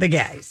right. The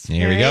guys.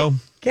 Here we go.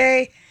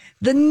 Okay.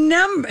 The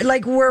number,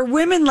 like where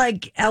women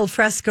like al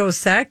fresco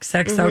sex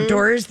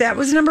outdoors, that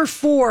was number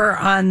 4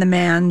 on the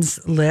man's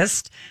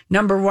list,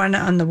 number 1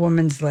 on the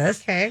woman's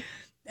list. Okay.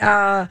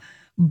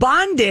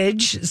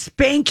 Bondage,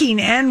 spanking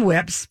and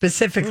whips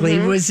specifically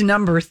was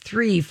number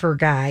 3 for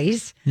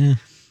guys.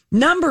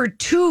 Number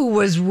 2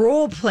 was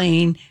role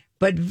playing,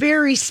 but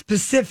very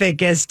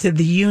specific as to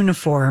the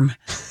uniform.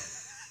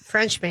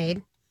 French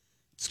maid.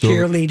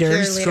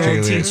 Cheerleader,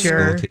 school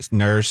teacher,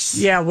 nurse.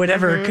 yeah,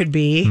 whatever it could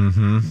be.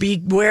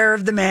 Beware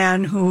of the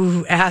man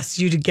who asks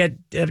you to get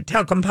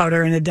talcum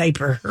powder in a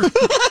diaper.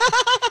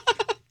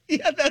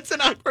 Yeah, that's an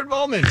awkward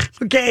moment.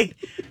 Okay,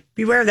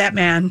 beware of that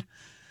man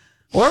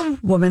or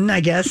woman,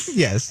 I guess.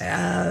 Yes.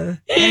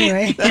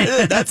 Anyway,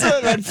 That's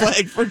a red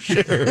flag for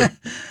sure.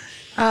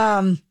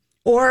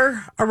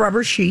 or a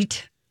rubber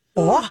sheet.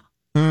 What?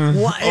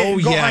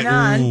 Going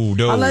on? Ooh,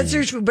 no. Unless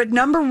there's, but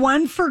number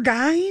 1 for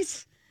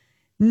guys.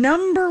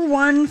 Number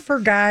 1 for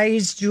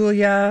guys,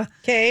 Julia,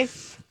 Okay.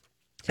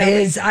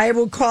 is I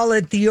will call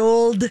it the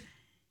old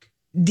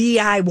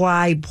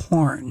DIY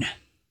porn.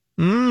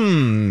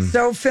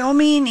 So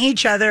filming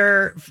each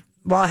other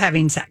while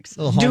having sex.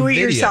 Little home Do it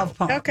yourself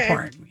video.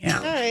 porn. Yeah.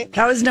 All right.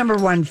 That was number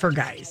 1 for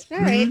guys. All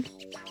right.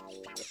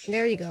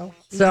 There you go.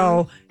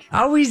 So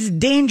always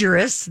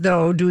dangerous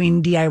though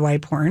doing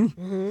DIY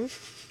porn.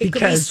 It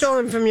could be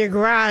stolen from your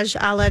garage,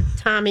 a la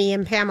Tommy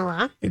and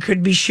Pamela. It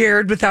could be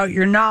shared without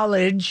your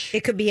knowledge.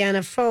 It could be on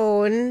a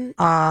phone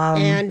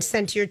and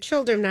sent to your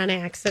children on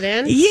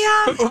accident. Yeah.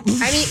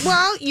 I mean,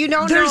 well, you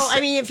don't know. I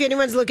mean, if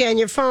anyone's looking on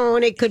your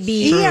phone, it could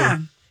be. Yeah.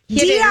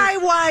 hidden.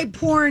 DIY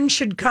porn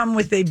should come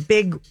with a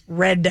big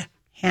red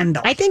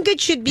handle. I think it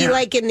should be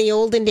like in the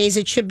olden days,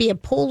 it should be a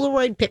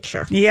Polaroid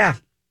picture. Yeah.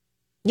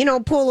 You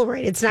know,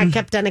 Polaroid. It's not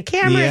kept on a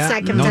camera. Yeah. It's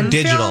not kept No on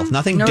digital. film.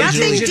 Nothing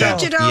Nothing digital.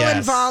 digital Yes.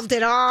 involved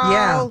at all.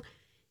 Yeah.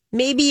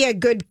 Maybe a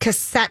good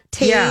cassette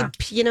tape, Yeah.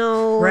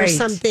 or Right.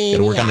 something.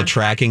 Gotta work on the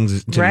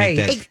trackings to Right.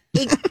 make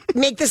that.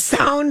 Make the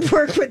sound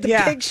work with the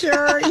Yeah.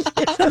 picture.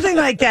 Something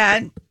like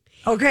that.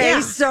 Okay, Yeah.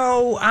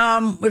 so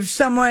if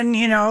someone,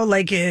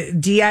 like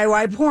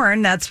DIY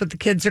porn, that's what the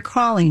kids are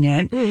calling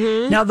it.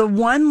 Now,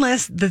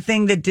 the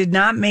thing that did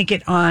not make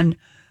it on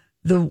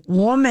the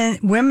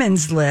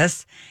women's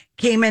list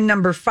came in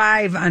number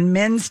 5 on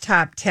men's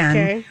top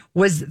 10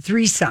 was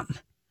threesome.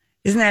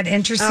 Isn't that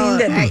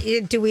interesting?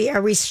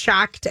 Are we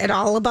shocked at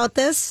all about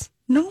this?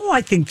 No,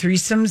 I think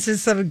threesomes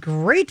is a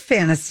great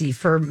fantasy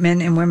for men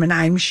and women.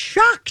 I'm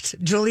shocked,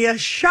 Julia,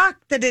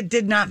 shocked that it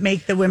did not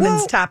make the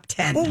women's top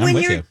 10. Well, when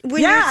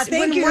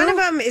one of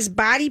them is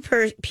body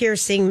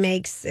piercing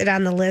makes it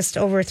on the list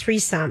over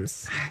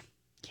threesomes.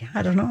 Yeah,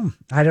 I don't know.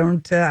 I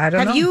don't know.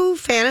 Have you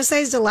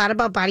fantasized a lot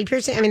about body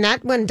piercing? I mean,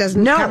 that one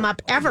doesn't come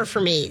up ever for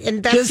me.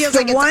 And that just feels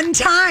the like one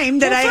time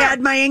that I had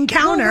my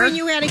encounter. Well, when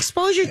you had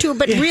exposure to it,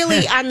 but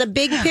really on the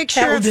big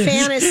picture of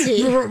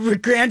fantasy.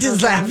 Grant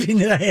is laughing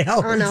that I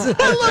held. Oh, no.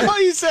 I love how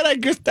you said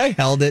I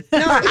held it. No,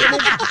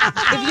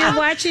 if you're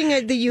watching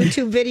the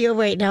YouTube video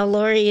right now,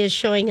 Lori is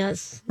showing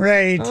us.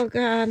 Right. Oh,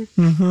 God.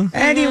 Mm-hmm.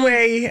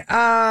 Anyway,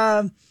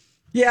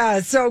 yeah,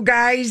 so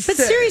guys. But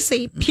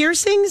seriously,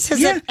 piercings?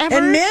 Has it ever?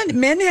 And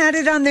men had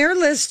it on their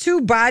list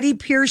too. Body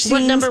piercings.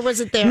 What number was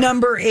it there?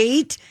 Number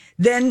 8.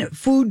 Then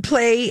food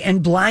play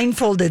and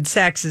blindfolded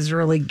sex is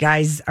really,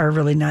 guys are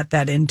really not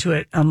that into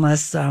it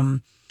unless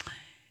you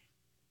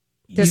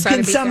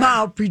can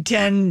somehow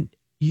pretend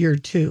you're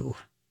 2.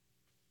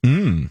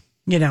 You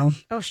know?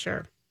 Oh,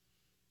 sure.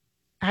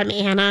 I'm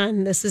Anna,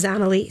 and this is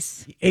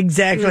Annalise.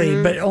 Exactly,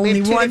 Mm-hmm. but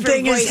only one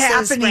thing is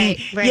happening.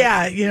 Right.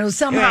 Yeah,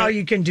 somehow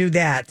you can do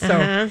that.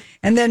 So,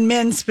 and then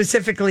men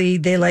specifically,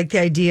 they like the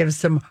idea of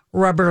some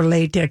rubber,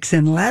 latex,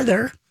 and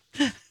leather.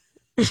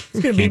 It's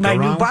going to be my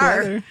new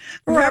bar.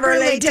 Rubber,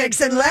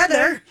 latex, and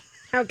leather.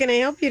 How can I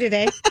help you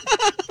today?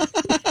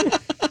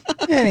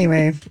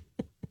 Anyway,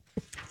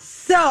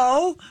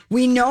 so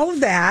we know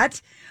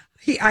that.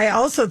 I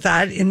also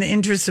thought, in the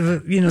interest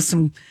of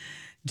some.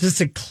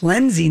 Just a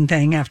cleansing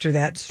thing after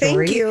that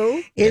story. Thank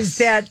you. Is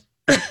that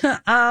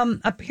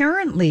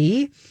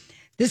apparently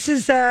this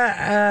is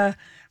a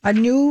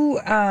new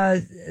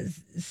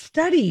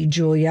study,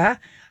 Julia,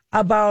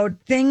 about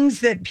things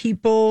that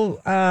people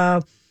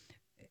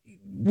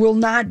will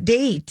not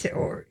date.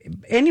 Or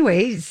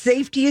anyway,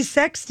 safety is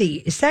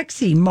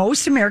sexy.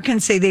 Most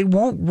Americans say they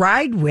won't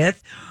ride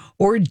with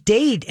or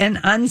date an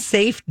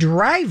unsafe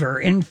driver.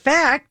 In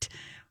fact,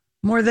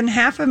 more than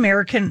half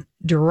American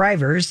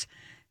drivers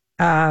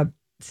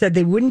said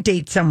they wouldn't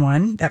date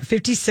someone, that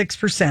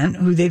 56%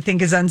 who they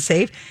think is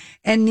unsafe,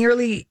 and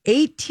nearly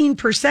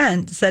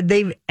 18% said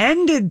they've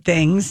ended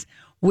things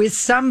with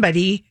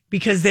somebody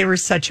because they were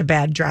such a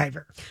bad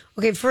driver.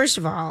 Okay, first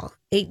of all,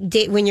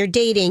 when you're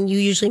dating, you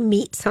usually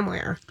meet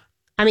somewhere.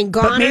 I mean,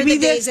 gone are the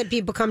days that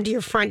people come to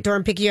your front door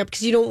and pick you up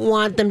because you don't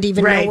want them to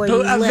even know where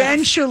you live.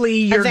 Eventually,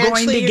 you're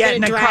going to get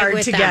in a car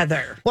together.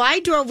 Them. Well,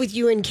 I drove with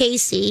you and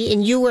Casey,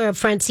 and you were a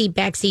front seat,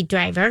 back seat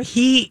driver.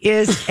 He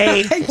is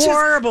a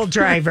horrible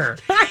driver.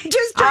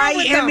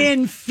 I am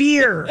in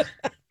fear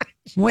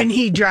when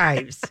he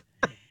drives.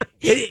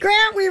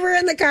 Grant, we were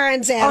in the car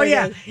on Saturday. Oh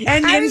yeah,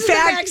 and I was in the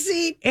back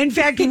seat. In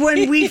fact,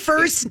 when we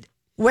first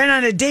went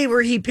on a date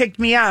where he picked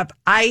me up,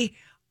 I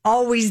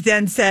always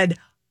then said,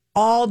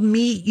 I'll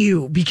meet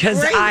you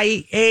because he's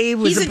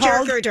a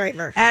jerker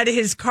driver at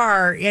his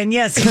car, and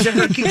yes, he's a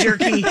herky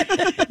jerky.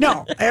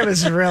 No, it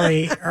was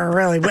really.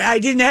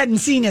 I hadn't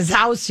seen his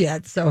house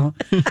yet, so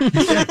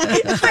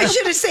I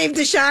should have saved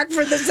the shock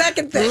for the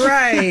second thing,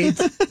 right?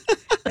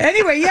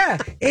 Anyway, yeah,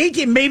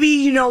 18.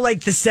 Maybe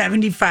like the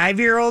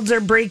 75-year-olds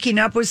are breaking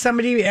up with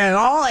somebody.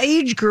 All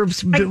age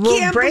groups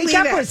will break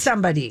up with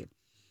somebody.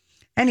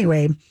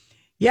 Anyway,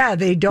 yeah,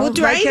 they don't. Well,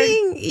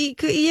 driving,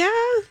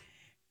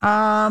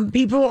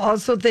 people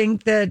also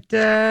think that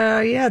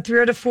 3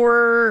 out of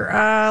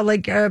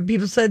 4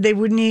 people said they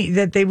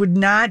would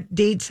not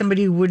date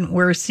somebody who wouldn't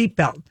wear a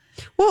seatbelt.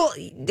 Well,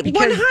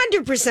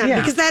 100%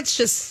 because that's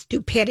just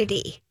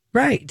stupidity,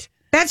 right?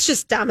 That's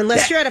just dumb.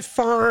 Unless you're at a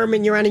farm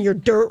and you're on your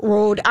dirt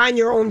road on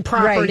your own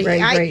property,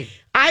 right.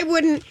 I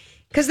wouldn't,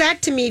 because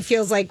that to me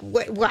feels like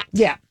what?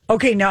 Yeah.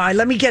 Okay. Now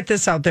let me get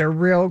this out there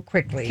real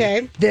quickly.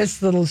 Okay.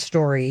 This little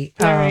story.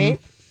 All right.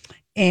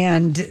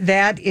 And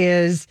that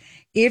is,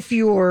 if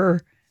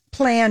you're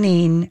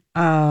planning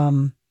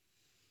on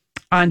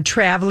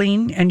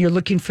traveling and you're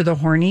looking for the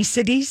horny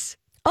cities.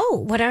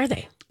 Oh, what are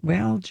they?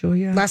 Well,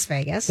 Julia. Las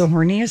Vegas. The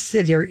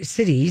horniest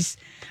cities.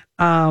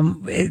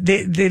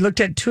 They looked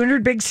at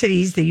 200 big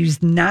cities. They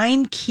used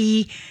 9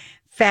 key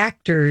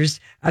factors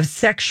of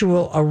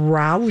sexual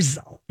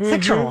arousal. Mm-hmm.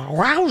 Sexual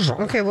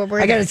arousal. Okay, well,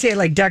 I got to say it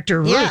like Dr.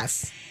 Ruth.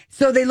 Yes.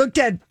 So they looked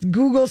at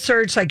Google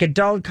search, like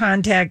adult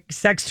contact,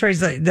 sex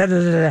toys, like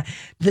the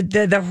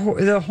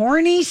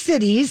horny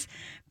cities: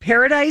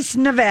 Paradise,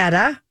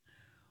 Nevada,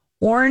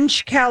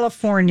 Orange,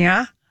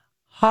 California,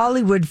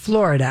 Hollywood,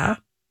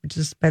 Florida, which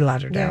is by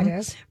Lauderdale, yeah, it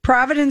is.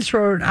 Providence,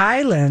 Rhode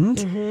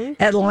Island,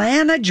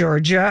 Atlanta,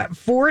 Georgia,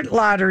 Fort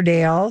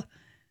Lauderdale,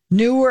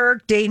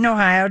 Newark, Dayton,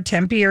 Ohio,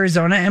 Tempe,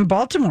 Arizona, and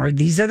Baltimore.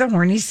 These are the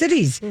horny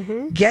cities.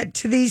 Get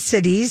to these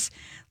cities.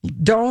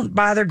 Don't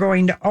bother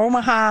going to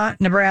Omaha,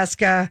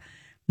 Nebraska,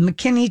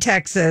 McKinney,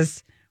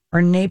 Texas,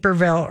 or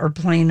Naperville, or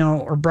Plano,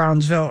 or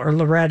Brownsville, or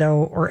Loretto,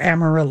 or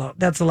Amarillo.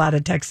 That's a lot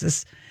of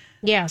Texas.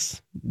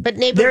 Yes. But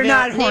they're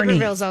not horny.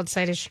 Naperville's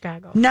outside of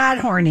Chicago. Not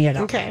horny at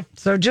all. Okay.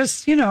 So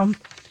just, if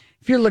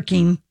you're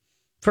looking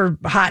for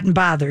hot and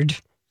bothered.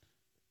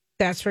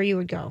 That's where you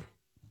would go.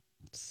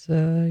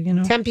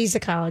 Tempe's a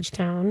college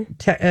town.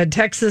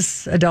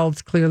 Texas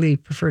adults clearly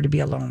prefer to be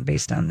alone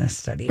based on this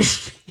study.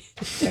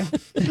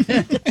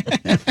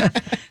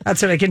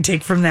 That's what I can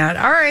take from that.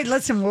 All right,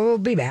 listen, we'll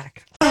be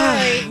back.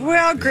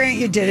 Well, Grant,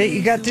 you did it.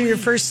 You got through your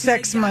first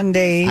Sex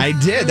Monday. I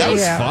did. That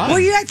was fun. Well,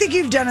 I think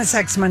you've done a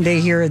Sex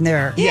Monday here and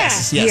there.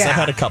 Yes, I've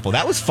had a couple.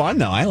 That was fun,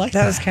 though. I liked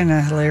that. That was kind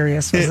of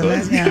hilarious,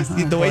 wasn't it?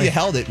 Yeah. The way you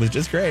held it was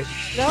just great.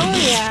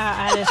 Oh,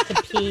 yeah, honest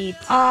to Pete.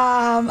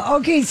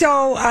 Okay,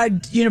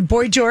 so,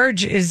 Boy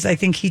George I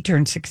think he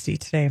turned 60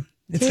 today.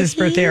 It's his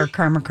birthday, or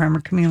Karma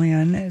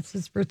Chameleon. It's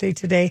his birthday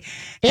today.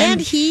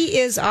 And he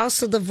is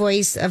also the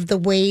voice of the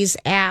Waze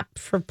app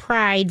for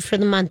Pride for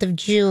the month of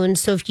June.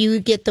 So if you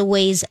get the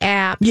Waze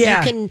app, you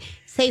can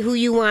say who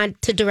you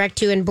want to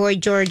direct you, and Boy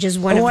George is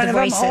one of the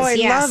voices. Oh, I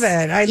love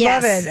it. I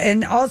love it.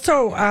 And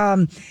also,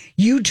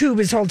 YouTube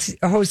is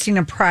hosting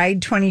a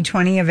Pride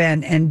 2020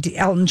 event, and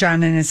Elton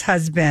John and his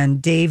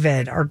husband,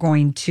 David, are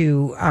going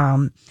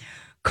to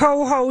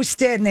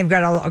co-host it, and they've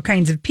got all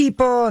kinds of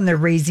people, and they're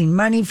raising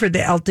money for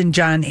the Elton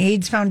John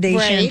AIDS Foundation.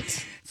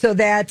 Right. So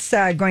that's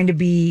going to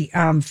be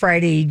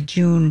Friday,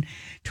 June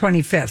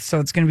 25th.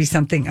 So it's going to be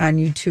something on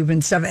YouTube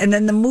and stuff. And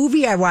then the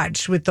movie I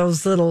watched with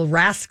those little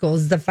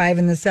rascals, the 5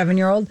 and the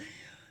 7-year-old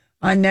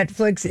on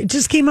Netflix, it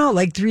just came out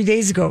like 3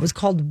 days ago. It was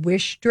called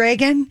Wish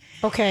Dragon.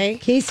 Okay.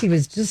 Casey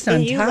was just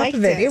on top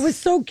of it. It was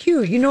so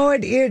cute. You know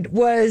what? It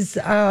was...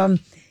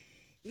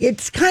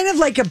 it's kind of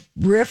like a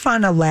riff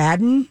on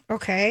Aladdin.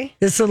 Okay.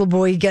 This little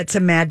boy gets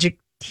a magic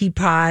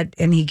teapot,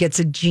 and he gets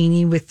a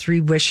genie with 3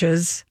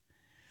 wishes.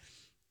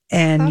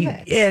 And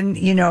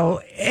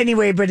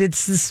anyway, but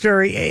it's the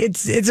story.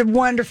 It's a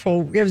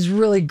wonderful. It was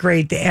really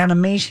great. The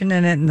animation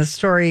in it and the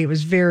story. It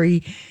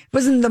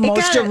wasn't the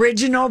most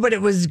original, but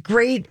it was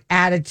great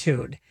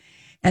attitude.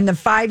 And the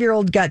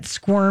 5-year-old got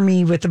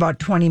squirmy with about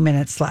 20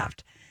 minutes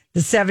left. The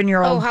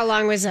 7-year-old. Oh, how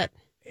long was it?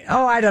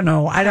 Oh, I don't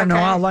know. I don't know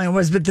how long it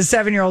was, but the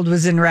 7-year-old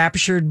was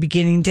enraptured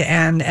beginning to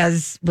end,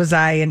 as was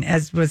I, and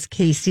as was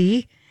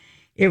Casey.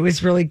 It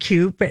was really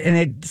cute, and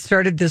it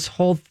started this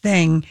whole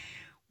thing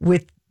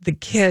with the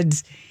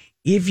kids.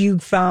 If you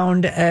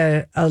found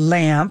a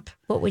lamp,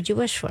 what would you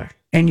wish for?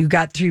 And you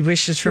got 3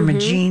 wishes from a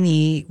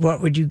genie,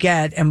 what would you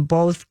get? And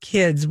both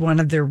kids,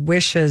 one of their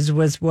wishes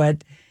was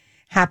what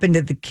happened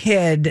to the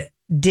kid,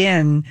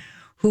 Din,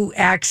 who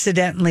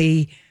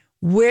accidentally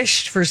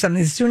wished for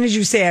something. As soon as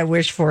you say "I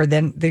wish for,"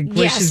 then the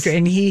wish is great.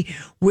 And he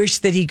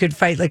wished that he could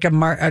fight like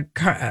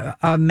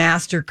a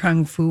master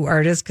kung fu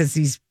artist, because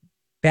these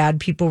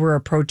bad people were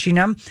approaching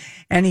him.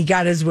 And he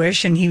got his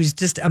wish, and he was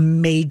just a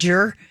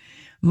major.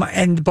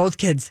 And both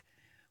kids,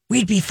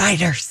 we'd be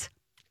fighters.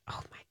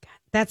 Oh my God,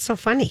 that's so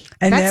funny.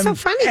 And that's so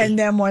funny. And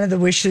then one of the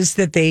wishes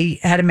that they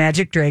had a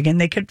magic dragon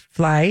they could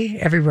fly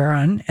everywhere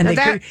on, and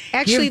could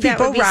give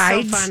people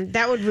rides. So fun.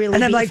 That would really.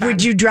 And I'm be like, fun.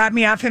 would you drop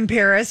me off in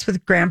Paris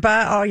with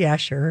Grandpa? Oh yeah,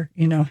 sure.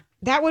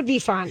 That would be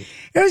fun.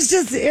 It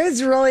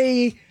was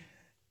really.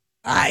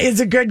 It's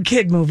a good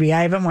kid movie.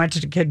 I haven't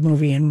watched a kid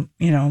movie in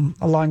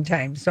a long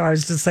time, so I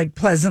was just like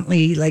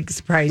pleasantly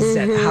surprised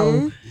at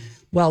how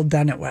well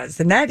done it was.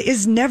 And that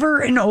is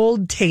never an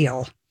old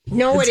tale.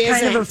 No, it's it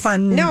isn't. kind of a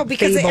fun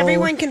because fable.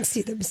 everyone can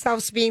see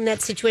themselves being in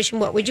that situation.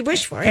 What would you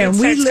wish for? And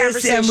we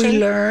listen and we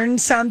learn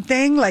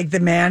something, like the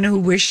man who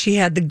wished he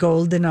had the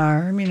golden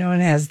arm,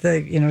 and has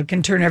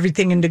can turn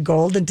everything into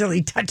gold until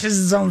he touches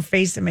his own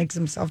face and makes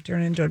himself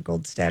turn into a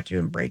gold statue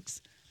and breaks,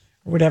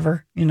 or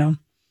whatever,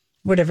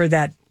 whatever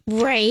that.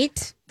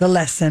 Right. The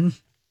lesson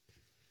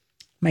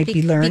might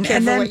be learned. Be careful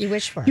and then, what you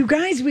wish for. You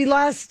guys, we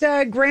lost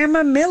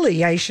Grandma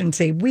Millie. I shouldn't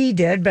say we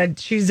did, but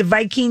she's a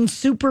Viking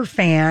super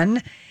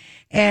fan.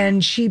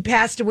 And she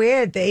passed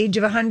away at the age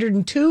of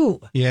 102.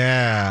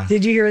 Yeah.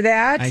 Did you hear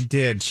that? I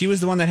did. She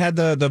was the one that had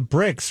the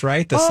bricks,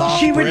 right? The soft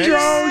she would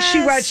bricks.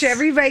 She watched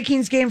every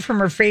Vikings game from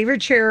her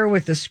favorite chair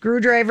with a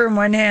screwdriver in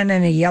one hand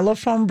and a yellow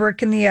foam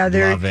brick in the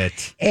other. Love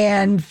it.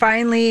 And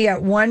finally,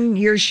 at 1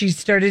 year, she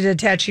started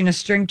attaching a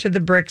string to the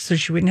brick so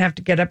she wouldn't have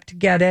to get up to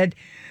get it.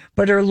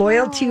 But her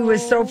loyalty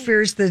was so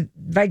fierce, the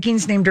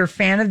Vikings named her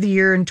Fan of the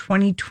Year in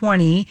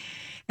 2020.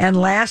 And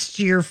last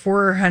year,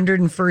 for her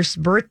 101st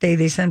birthday,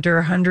 they sent her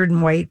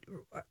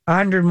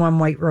 101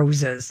 white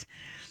roses.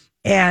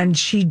 And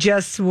she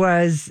just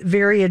was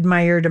very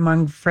admired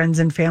among friends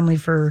and family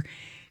for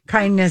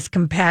kindness,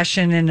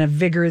 compassion, and a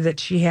vigor that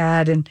she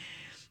had. And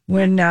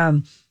when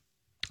a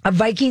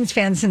Vikings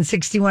fan since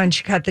 1961,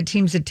 she caught the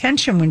team's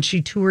attention when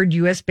she toured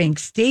U.S. Bank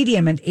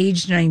Stadium at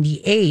age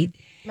 98.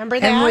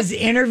 Remember that? And was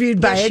interviewed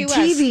by a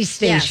TV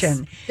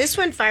station. Yes. This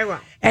went viral.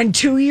 And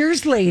 2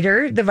 years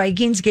later, the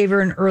Vikings gave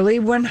her an early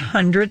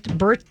 100th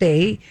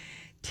birthday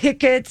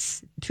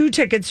tickets, 2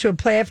 tickets to a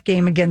playoff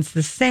game against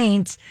the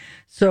Saints.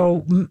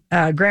 So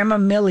Grandma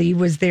Millie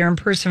was there in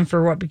person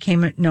for what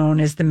became known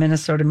as the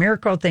Minnesota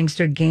Miracle, thanks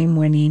to a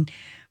game-winning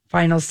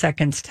final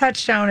seconds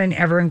touchdown. And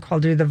everyone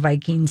called her the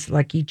Vikings'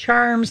 Lucky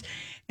Charms.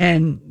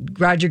 And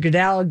Roger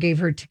Goodell gave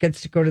her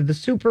tickets to go to the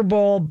Super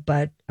Bowl.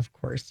 But, of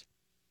course,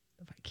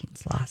 the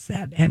Vikings lost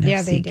that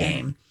NFC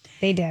game.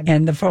 They did.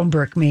 And the foam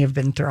brick may have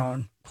been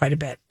thrown quite a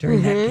bit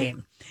during that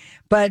game.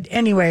 But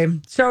anyway,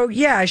 so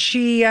yeah,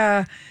 she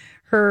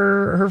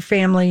her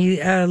family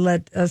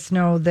let us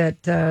know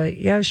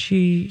that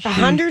she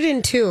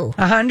 102.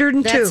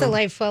 102. That's a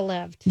life well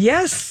lived.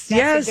 Yes,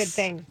 That's a good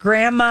thing.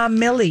 Grandma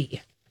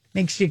Millie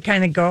makes you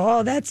kind of go,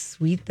 oh, that's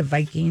sweet. The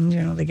Vikings,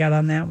 they got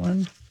on that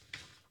one.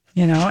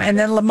 And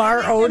then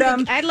Lamar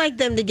Odom. I'd like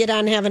them to get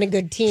on having a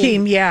good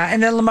team. Yeah.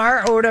 And then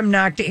Lamar Odom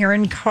knocked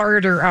Aaron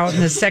Carter out in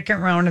the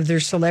second round of their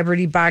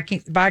celebrity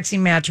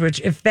boxing match, which,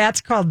 if that's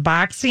called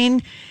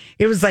boxing,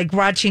 it was like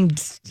watching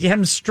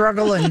him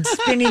struggle and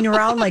spinning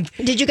around like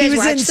Did you guys he was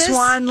watch in this?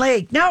 Swan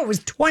Lake. No, it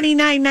was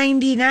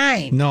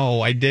 $29.99.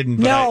 No, I didn't.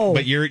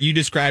 But you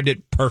described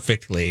it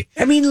perfectly.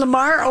 I mean,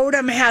 Lamar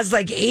Odom has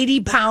like 80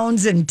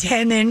 pounds and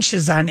 10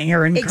 inches on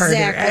Aaron Carter.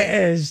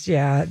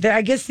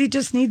 I guess they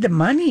just need the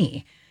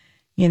money.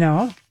 They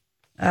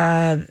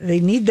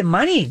need the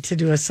money to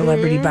do a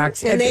celebrity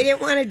boxing. And they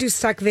didn't want to do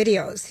stock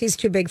videos. He's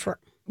too big for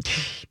it.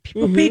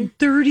 People paid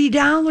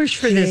 $30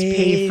 for this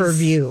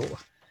pay-per-view.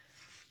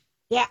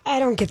 Yeah, I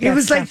don't get that. It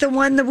was stuff. like the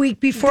one the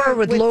week before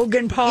with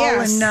Logan Paul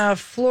and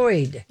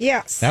Floyd.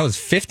 Yes. That was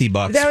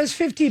 $50. That was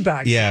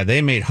 $50. Yeah, they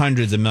made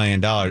hundreds of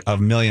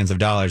millions of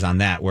dollars on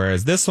that,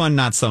 whereas this one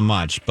not so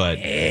much, but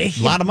a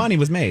lot of money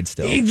was made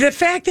still. The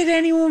fact that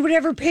anyone would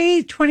ever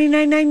pay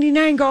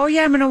 $29.99, go, oh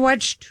yeah, I'm going to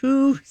watch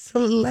two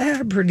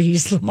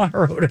celebrities, Lamar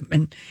Odom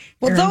and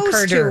Aaron those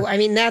Carter. two, I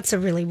mean, that's a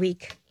really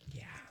weak.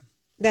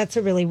 That's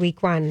a really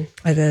weak one.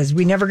 It is.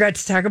 We never got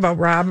to talk about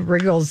Rob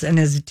Riggles and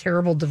his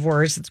terrible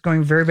divorce. It's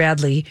going very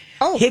badly.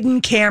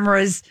 Hidden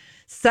cameras,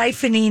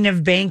 siphoning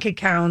of bank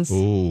accounts.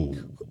 Ooh.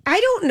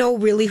 I don't know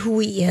really who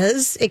he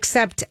is,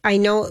 except I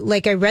know,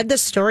 I read the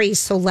story.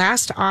 So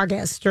last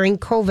August during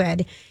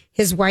COVID,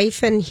 his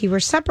wife and he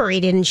were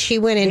separated, and she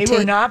went into. They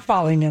were not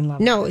falling in love.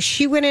 No,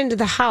 she went into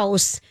the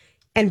house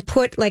and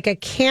put a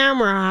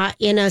camera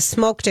in a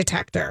smoke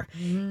detector.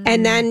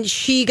 And then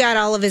she got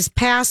all of his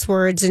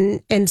passwords.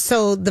 And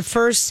so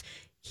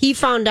he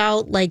found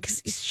out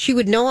she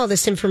would know all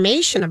this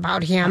information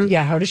about him.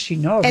 Yeah. How does she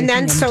know? And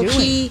then everything I'm doing?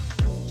 he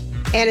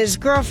and his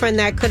girlfriend,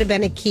 that could have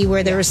been a key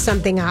where there was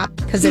something up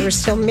because they were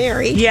still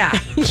married. Yeah.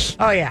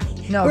 Oh, yeah.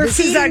 No, We're this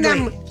is feeding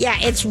ugly. them. Yeah,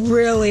 it's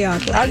really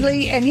ugly.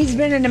 Ugly, and he's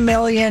been in a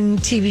million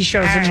TV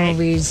shows and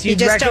movies.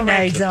 You'd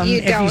recognize him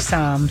if you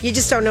saw him. You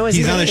just don't know his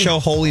He's name. on the show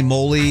Holy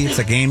Moly. It's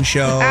a game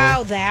show.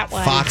 Oh, that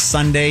one. Fox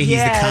Sunday.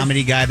 He's the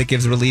comedy guy that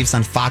gives reliefs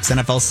on Fox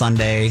NFL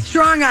Sunday.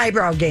 Strong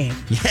eyebrow game.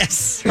 Yes.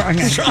 Strong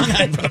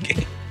eyebrow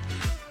game.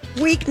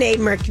 Weak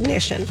name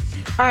recognition.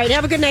 All right,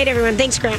 have a good night, everyone. Thanks, Grant.